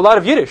spoke a lot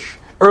of Yiddish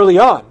early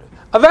on.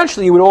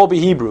 Eventually it would all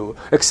be Hebrew,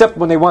 except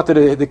when they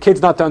wanted the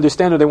kids not to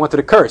understand or they wanted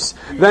to curse.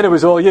 Then it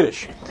was all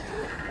Yiddish.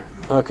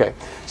 Okay,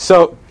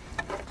 so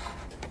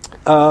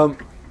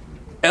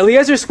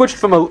Eliezer switched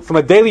from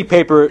a daily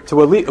paper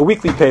to a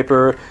weekly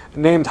paper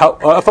named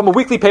from a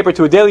weekly paper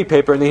to a daily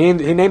paper, and he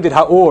named it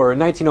Haor in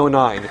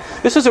 1909.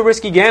 This was a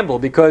risky gamble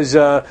because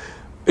are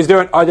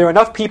there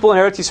enough people in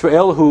Eretz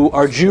Yisrael who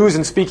are Jews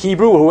and speak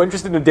Hebrew who are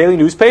interested in a daily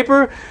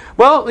newspaper?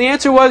 Well, the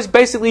answer was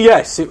basically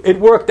yes. It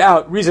worked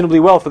out reasonably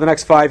well for the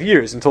next 5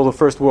 years until the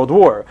First World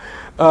War,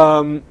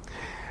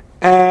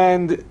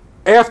 and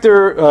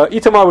after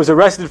Itamar was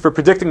arrested for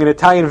predicting an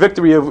Italian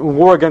victory of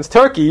war against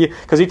Turkey,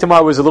 because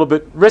Itamar was a little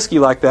bit risky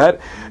like that,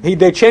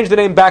 they changed the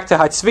name back to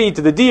Hatzvi,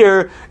 to the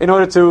deer, in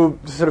order to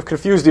sort of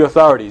confuse the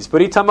authorities.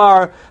 But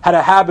Itamar had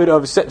a habit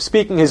of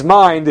speaking his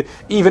mind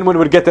even when it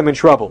would get them in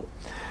trouble.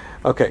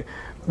 Okay.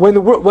 When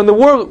the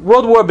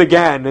World War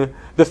began,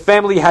 the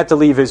family had to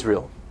leave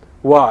Israel.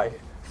 Why?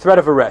 Threat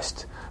of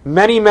arrest.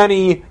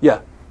 Many, yeah.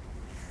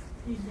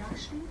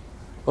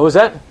 What was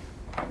that?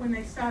 When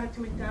they started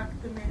to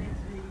induct the men into the...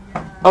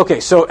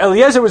 Okay, so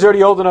Eliezer was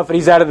already old enough, and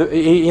he's out of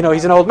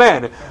he's an old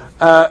man.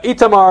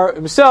 Itamar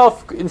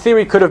himself, in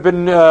theory, could have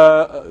been,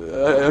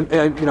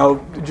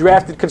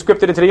 drafted,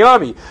 conscripted into the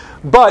army.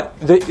 But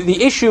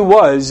the issue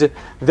was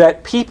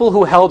that people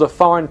who held a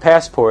foreign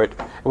passport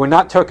and were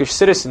not Turkish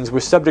citizens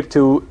were subject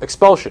to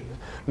expulsion.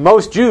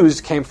 Most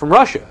Jews came from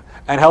Russia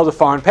and held a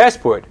foreign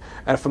passport,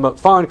 and from a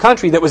foreign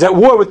country that was at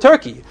war with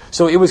Turkey.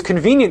 So it was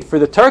convenient for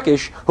the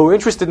Turkish, who were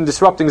interested in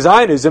disrupting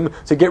Zionism,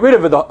 to get rid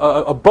of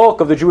a bulk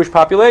of the Jewish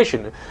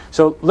population.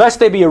 So lest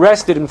they be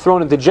arrested and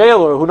thrown into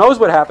jail, or who knows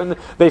what happened,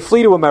 they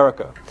flee to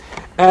America.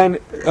 And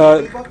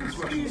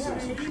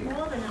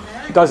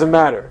doesn't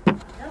matter. That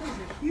was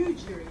a huge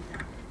area.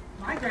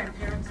 My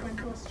grandparents went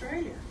to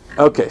Australia.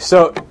 Okay,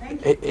 so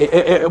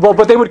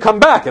but they would come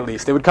back at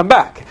least. They would come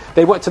back.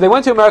 They went to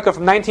America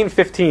from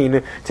 1915 to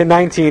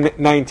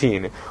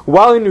 1919.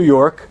 While in New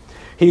York,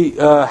 he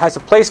has a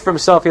place for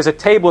himself. He has a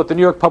table at the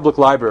New York Public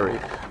Library.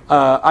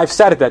 I've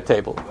sat at that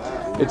table.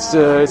 It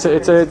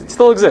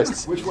still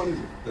exists. Which one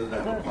is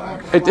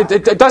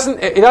it? It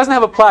doesn't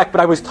have a plaque, but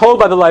I was told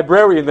by the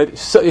librarian that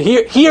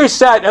here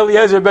sat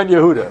Eliezer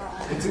Ben-Yehuda.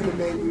 It's in the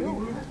main reading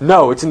room?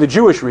 No, it's in the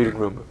Jewish reading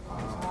room.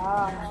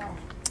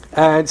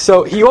 And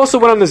so he also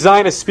went on the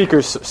Zionist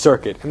speakers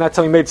circuit, and that's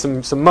how he made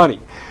some money.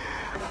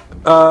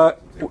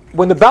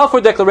 When the Balfour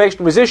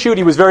Declaration was issued,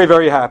 he was very,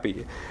 very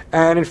happy.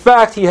 And in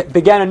fact, he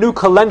began a new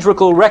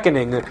calendrical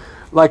reckoning,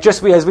 like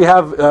just as we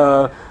have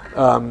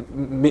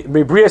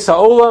Mebriya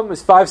Sa'olam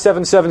is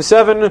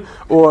 5777,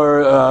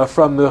 or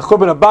from the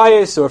Churban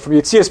Abayis, or from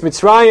Yetzias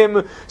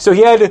Mitzrayim. So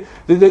he had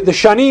the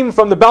Shanim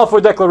from the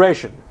Balfour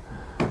Declaration.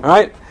 All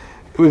right?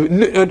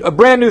 A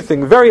brand new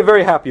thing. Very,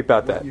 very happy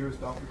about that.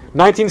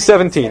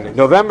 1917.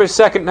 November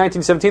 2nd,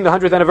 1917. The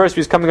 100th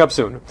anniversary is coming up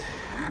soon.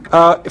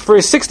 For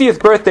his 60th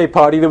birthday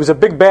party, there was a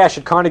big bash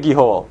at Carnegie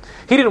Hall.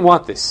 He didn't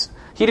want this.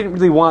 He didn't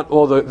really want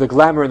all the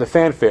glamour and the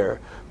fanfare.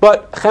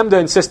 But Chemda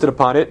insisted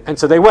upon it, and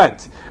so they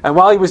went. And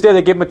while he was there,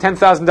 they gave him a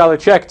 $10,000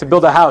 check to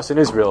build a house in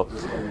Israel.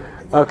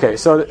 Okay,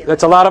 so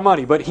that's a lot of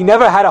money. But he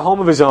never had a home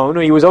of his own.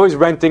 He was always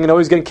renting and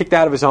always getting kicked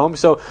out of his home.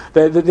 So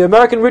the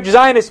American rich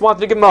Zionists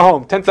wanted to give him a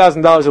home.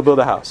 $10,000 will build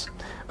a house.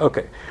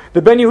 Okay.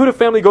 The Ben-Yehuda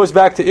family goes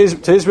back to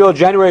Israel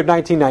January of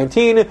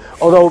 1919,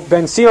 although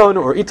Ben-Sion,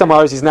 or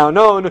Itamar as he's now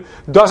known,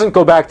 doesn't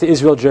go back to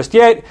Israel just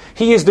yet.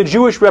 He is the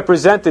Jewish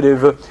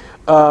representative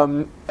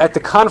at the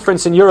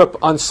conference in Europe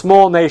on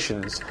small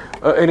nations.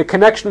 In a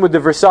connection with the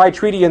Versailles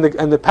Treaty and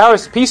the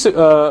Paris Peace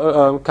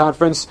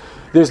Conference,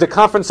 there's the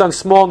conference on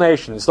small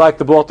nations, like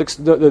the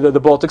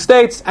Baltic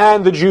states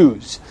and the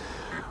Jews.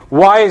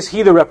 Why is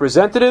he the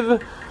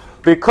representative?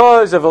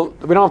 Because of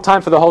we don't have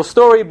time for the whole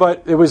story,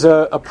 but there was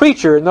a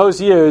preacher in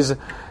those years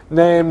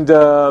named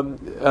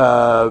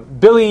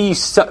Billy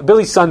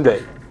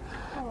Sunday,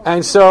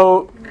 and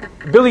so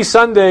Billy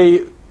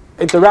Sunday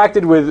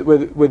interacted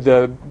with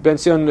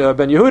Ben-Sion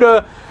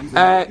Ben-Yehuda,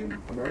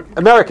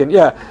 American,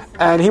 yeah,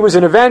 and he was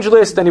an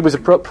evangelist and he was a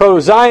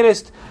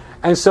pro-Zionist,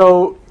 and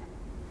so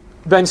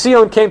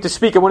Ben-Sion came to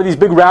speak at one of these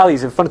big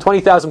rallies in front of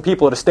 20,000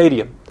 people at a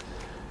stadium,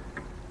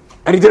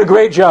 and he did a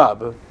great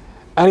job,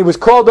 and he was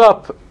called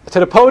up to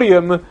the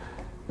podium.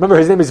 Remember,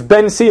 his name is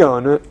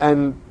Ben-Sion,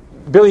 and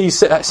Billy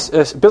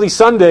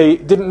Sunday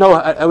didn't know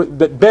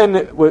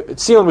that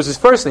Sion was his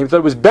first name. He thought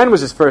it was Ben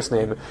was his first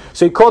name.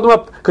 So he called him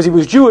up, because he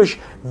was Jewish,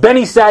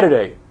 Benny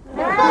Saturday.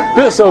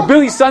 So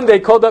Billy Sunday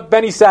called up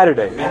Benny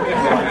Saturday.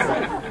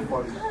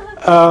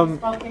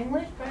 Spoke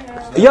English?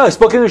 Yeah, he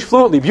spoke English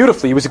fluently,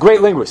 beautifully. He was a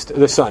great linguist,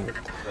 the son. Is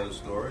that a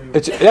story?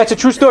 That's a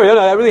true story. No,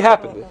 that really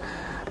happened.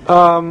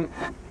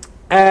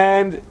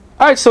 And,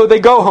 all right, so they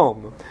go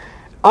home.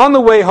 On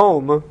the way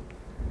home,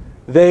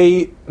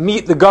 they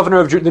meet the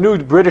new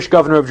British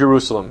governor of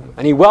Jerusalem,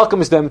 and he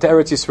welcomes them to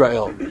Eretz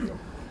Yisrael.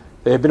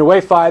 They have been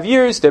away 5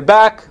 years. They're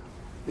back,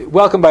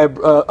 welcomed by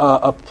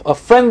a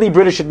friendly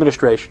British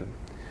administration.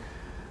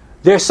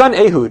 Their son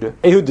Ehud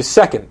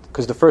II,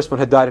 because the first one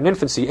had died in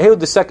infancy, Ehud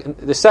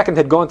the second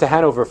had gone to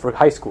Hanover for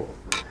high school.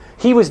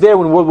 He was there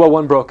when World War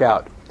I broke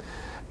out,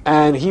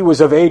 and he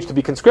was of age to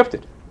be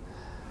conscripted.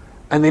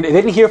 And they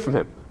didn't hear from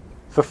him.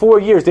 For 4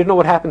 years, they didn't know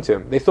what happened to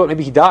him. They thought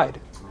maybe he died.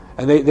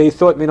 And they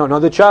thought,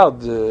 another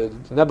child,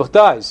 Nebuch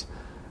dies.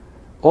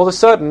 All of a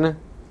sudden,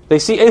 they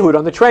see Ehud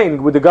on the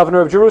train with the governor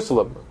of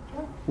Jerusalem.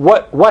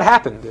 What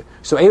happened?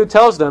 So Ehud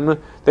tells them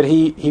that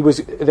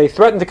they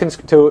threatened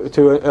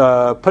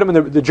to put him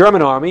in the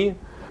German army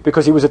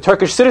because he was a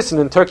Turkish citizen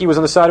and Turkey was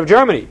on the side of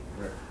Germany.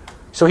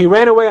 So he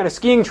ran away on a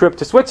skiing trip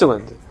to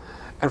Switzerland.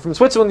 And from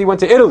Switzerland he went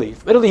to Italy.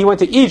 From Italy he went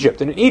to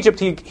Egypt. And in Egypt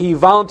he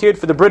volunteered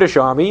for the British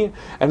Army.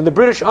 And in the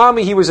British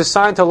Army he was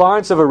assigned to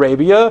Lawrence of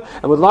Arabia.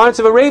 And with Lawrence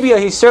of Arabia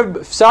he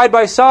served side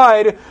by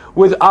side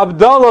with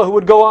Abdullah, who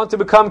would go on to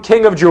become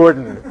king of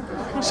Jordan.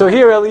 So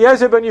here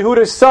Eliezer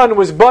Ben-Yehuda's son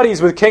was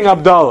buddies with King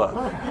Abdullah.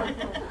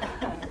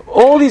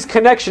 All these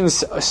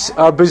connections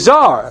are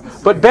bizarre.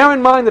 But bear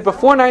in mind that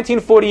before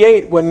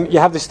 1948, when you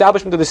have the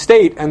establishment of the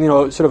state and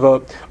sort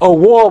of a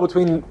wall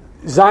between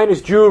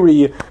Zionist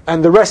Jewry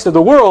and the rest of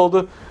the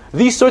world,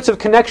 these sorts of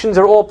connections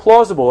are all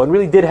plausible and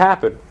really did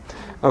happen.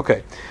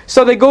 Okay,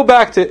 so they go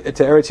back to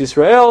Eretz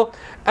Yisrael,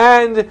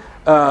 and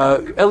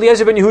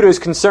Eliezer Ben-Yehuda is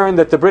concerned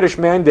that the British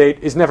mandate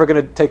is never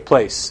going to take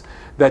place,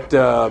 that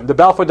the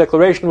Balfour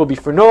Declaration will be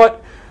for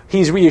naught.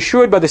 He's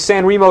reassured by the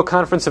San Remo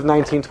Conference of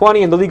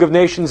 1920 and the League of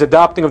Nations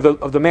adopting of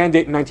the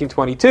mandate in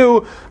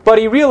 1922, but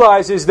he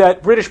realizes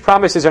that British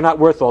promises are not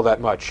worth all that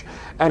much.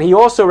 And he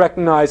also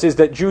recognizes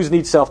that Jews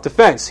need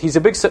self-defense. He's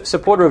a big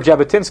supporter of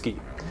Jabotinsky.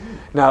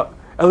 Now,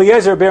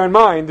 Eliezer, bear in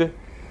mind,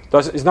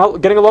 is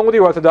not getting along with the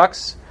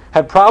Orthodox,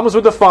 had problems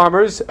with the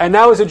farmers, and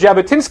now is a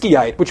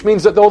Jabotinskiyite, which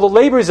means that all the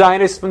labor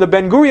Zionists from the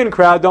Ben-Gurion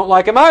crowd don't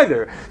like him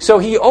either. So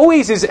he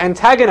always is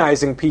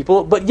antagonizing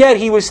people, but yet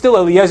he was still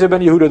Eliezer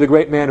Ben-Yehuda, the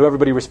great man who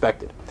everybody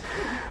respected.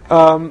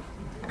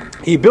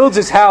 He builds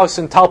his house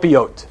in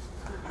Talpiot,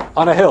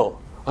 on a hill,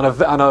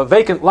 on a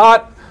vacant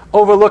lot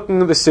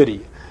overlooking the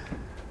city.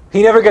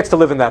 He never gets to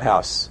live in that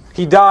house.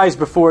 He dies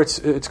before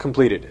it's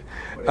completed.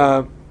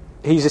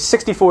 He's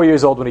 64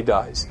 years old when he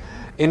dies.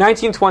 In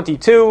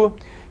 1922,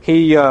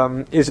 he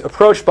is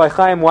approached by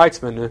Chaim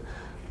Weizmann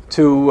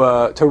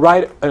to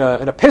write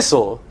an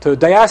epistle to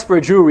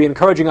diaspora Jewry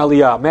encouraging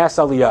Aliyah, mass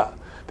Aliyah.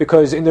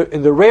 Because in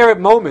the rare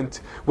moment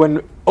when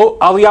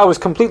Aliyah was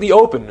completely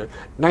open,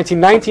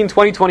 1919,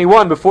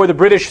 2021, before the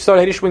British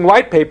started issuing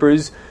white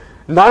papers,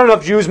 not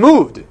enough Jews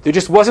moved. There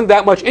just wasn't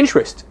that much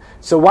interest.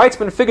 So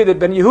Weizmann figured that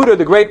Ben-Yehuda,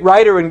 the great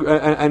writer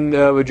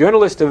and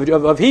journalist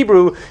of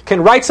Hebrew,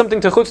 can write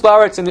something to Chutz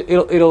La'aretz and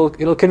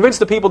it'll convince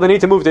the people they need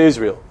to move to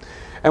Israel.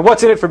 And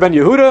what's in it for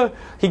Ben-Yehuda?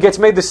 He gets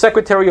made the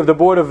secretary of the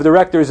board of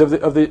directors of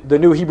the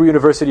new Hebrew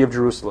University of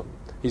Jerusalem.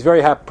 He's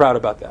very proud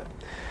about that.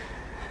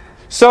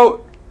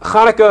 So,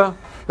 Hanukkah,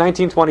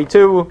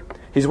 1922,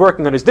 he's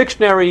working on his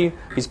dictionary.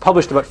 He's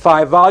published about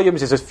 5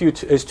 volumes.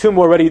 There's 2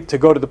 more ready to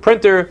go to the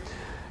printer.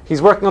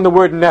 He's working on the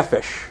word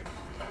nefesh.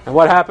 And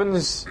what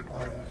happens?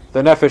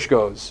 The nefesh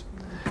goes.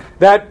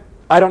 That,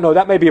 I don't know,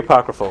 that may be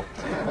apocryphal.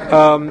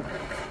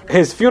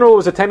 His funeral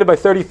was attended by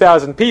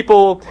 30,000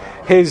 people.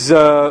 His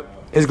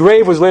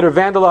grave was later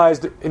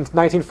vandalized in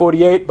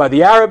 1948 by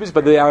the Arabs,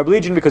 by the Arab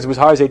Legion, because it was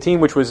Har Zeitim,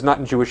 which was not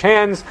in Jewish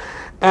hands,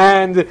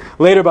 and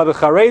later by the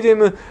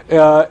Haredim,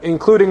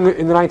 including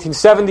in the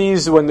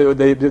 1970s when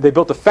they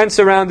built a fence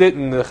around it,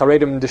 and the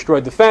Haredim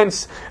destroyed the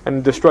fence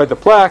and destroyed the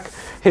plaque.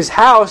 His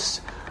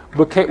house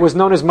was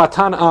known as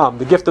Matan Am,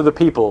 the gift of the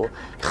people.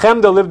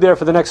 Chemda lived there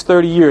for the next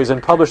 30 years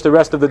and published the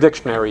rest of the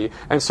dictionary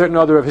and certain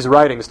other of his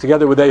writings,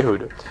 together with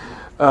Ehud.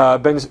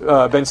 Ben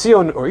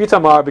Sion, or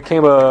Itamar,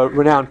 became a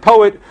renowned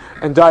poet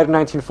and died in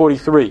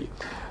 1943.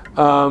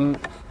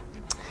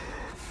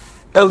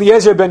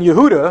 Eliezer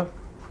Ben-Yehuda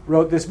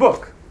wrote this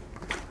book.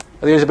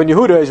 Eliezer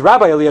Ben-Yehuda is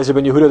Rabbi Eliezer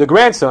Ben-Yehuda, the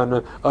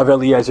grandson of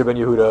Eliezer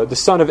Ben-Yehuda, the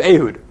son of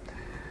Ehud,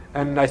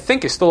 and I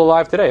think is still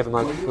alive today, if I'm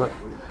not.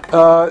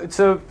 It's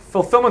a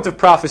fulfillment of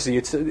prophecy.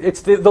 It's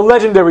the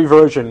legendary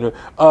version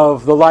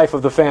of the life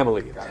of the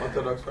family.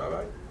 Orthodox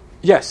rabbi?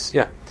 Yes,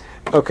 yeah.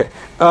 Okay.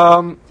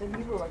 It's in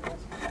Hebrew, I guess.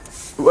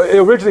 It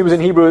originally was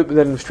in Hebrew,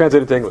 then was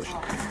translated to English.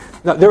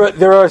 Now,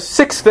 there are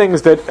 6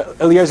 things that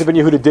Eliezer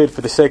Ben-Yehuda did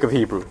for the sake of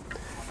Hebrew,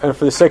 and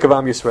for the sake of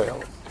Am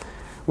Yisrael.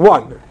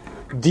 1,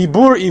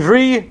 Dibur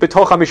Ivri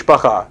b'toch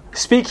HaMishpacha.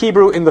 Speak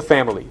Hebrew in the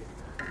family.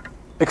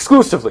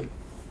 Exclusively.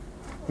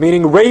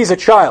 Meaning raise a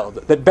child.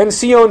 That Ben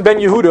Sion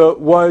Ben-Yehuda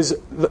was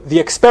the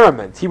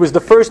experiment. He was the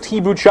first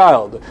Hebrew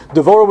child.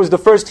 Devorah was the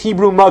first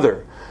Hebrew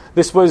mother.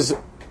 This was an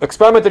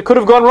experiment that could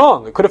have gone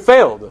wrong. It could have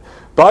failed.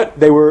 But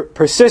they were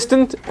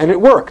persistent, and it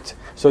worked.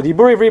 So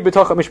Dibur Ivri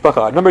b'toch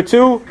HaMishpacha. Number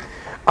 2,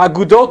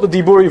 Agudot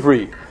l'Dibur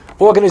Ivri.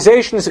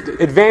 Organizations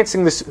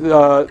advancing the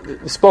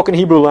spoken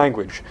Hebrew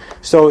language.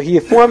 So he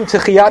formed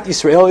Techiyat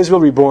Yisrael, Israel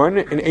Reborn,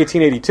 in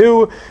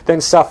 1882,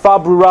 then Safa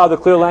Brura, the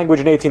Clear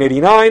Language, in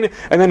 1889,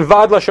 and then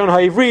Vad Lashon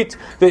HaIvrit,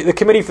 the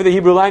Committee for the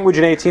Hebrew Language,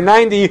 in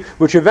 1890,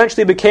 which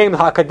eventually became the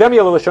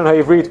Hakademia Lashon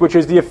HaIvrit, which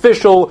is the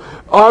official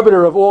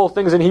arbiter of all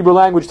things in Hebrew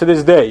language to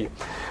this day.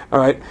 All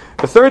right.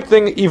 The third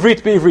thing,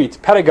 Ivrit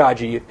b'Ivrit,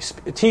 pedagogy.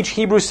 Teach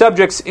Hebrew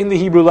subjects in the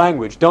Hebrew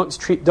language. Don't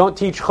teach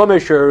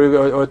Chumash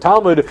or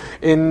Talmud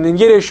in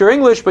Yiddish or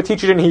English, but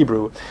teach it in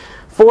Hebrew.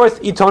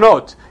 Fourth,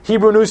 Itonot,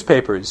 Hebrew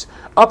newspapers.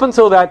 Up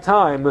until that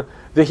time,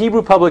 the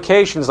Hebrew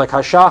publications like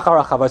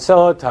HaShachar,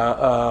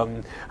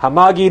 HaChavatzot,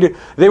 HaMagid,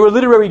 they were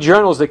literary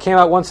journals that came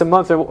out once a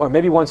month or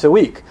maybe once a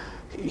week.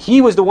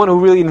 He was the one who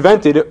really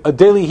invented a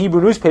daily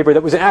Hebrew newspaper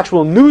that was an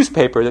actual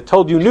newspaper that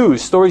told you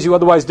news, stories you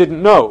otherwise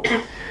didn't know.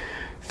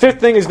 Fifth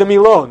thing is the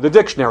Milon, the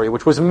dictionary,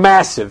 which was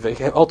massive.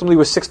 It ultimately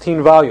was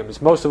 16 volumes,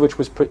 most of which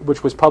was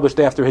published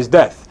after his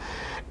death.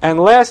 And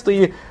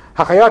lastly,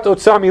 Hachayat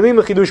Otzar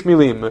Milim Chidush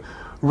Milim,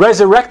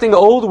 resurrecting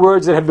old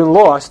words that had been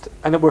lost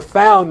and that were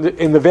found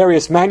in the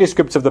various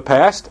manuscripts of the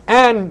past,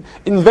 and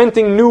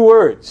inventing new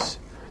words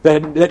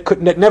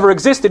that never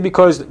existed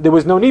because there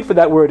was no need for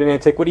that word in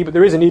antiquity, but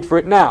there is a need for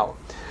it now.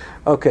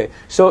 Okay,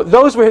 so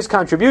those were his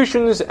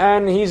contributions,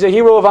 and he's a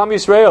hero of Am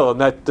Yisrael,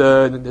 and that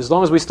as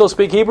long as we still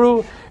speak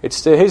Hebrew,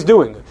 it's his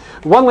doing.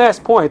 One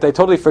last point, I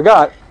totally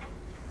forgot.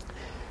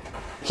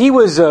 He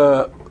was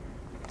basically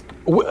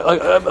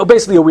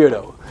a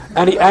weirdo,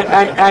 and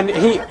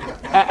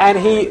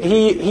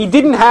he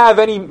didn't have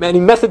any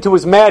method to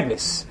his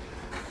madness.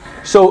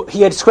 So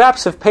he had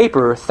scraps of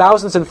paper,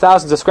 thousands and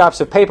thousands of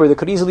scraps of paper that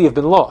could easily have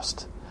been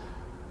lost.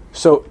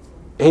 So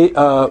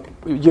Yehuda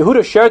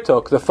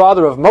Shertok, the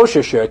father of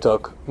Moshe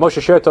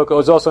Shertok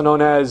was also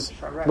known as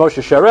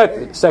Moshe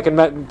Sharet,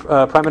 second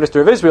Prime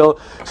Minister of Israel.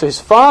 So his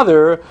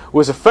father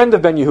was a friend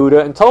of Ben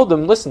Yehuda and told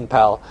him, listen,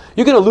 pal,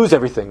 you're going to lose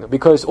everything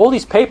because all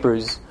these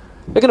papers,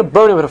 they're going to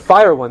burn them in a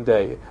fire one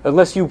day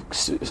unless you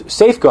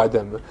safeguard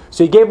them.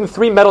 So he gave him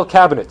 3 metal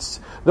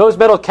cabinets. Those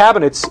metal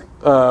cabinets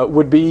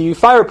would be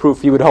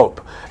fireproof, you would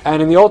hope.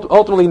 And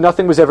ultimately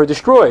nothing was ever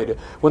destroyed.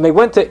 When they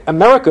went to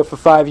America for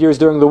 5 years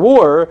during the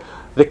war,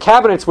 the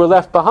cabinets were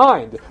left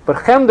behind. But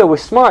Chemda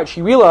was smart.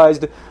 She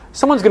realized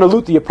someone's going to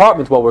loot the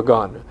apartment while we're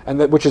gone,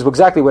 which is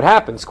exactly what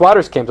happened.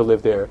 Squatters came to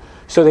live there.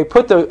 So they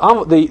put the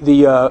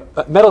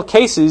metal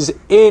cases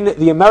in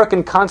the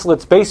American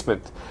consulate's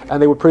basement,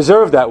 and they were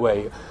preserved that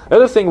way. The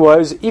other thing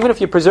was, even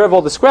if you preserve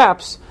all the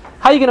scraps,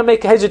 how are you going to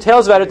make heads or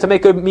tails about it to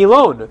make a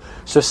milon?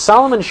 So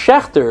Solomon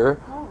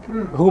Schechter,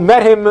 who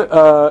met him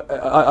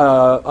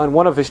on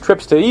one of his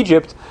trips to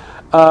Egypt,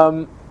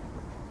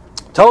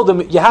 told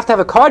him, you have to have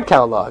a card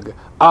catalog.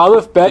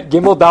 Aleph, Bet,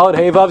 Gimel, Dalet,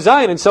 Hey, Vav,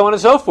 Zayin, and so on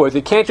and so forth.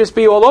 It can't just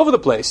be all over the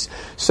place.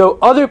 So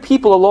other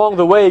people along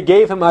the way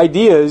gave him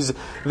ideas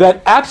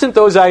that, absent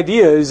those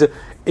ideas,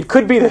 it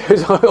could be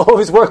that all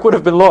his work would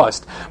have been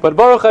lost. But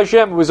Baruch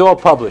Hashem, it was all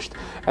published.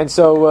 And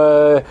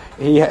so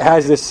he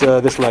has this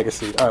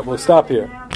legacy. All right, we'll stop here.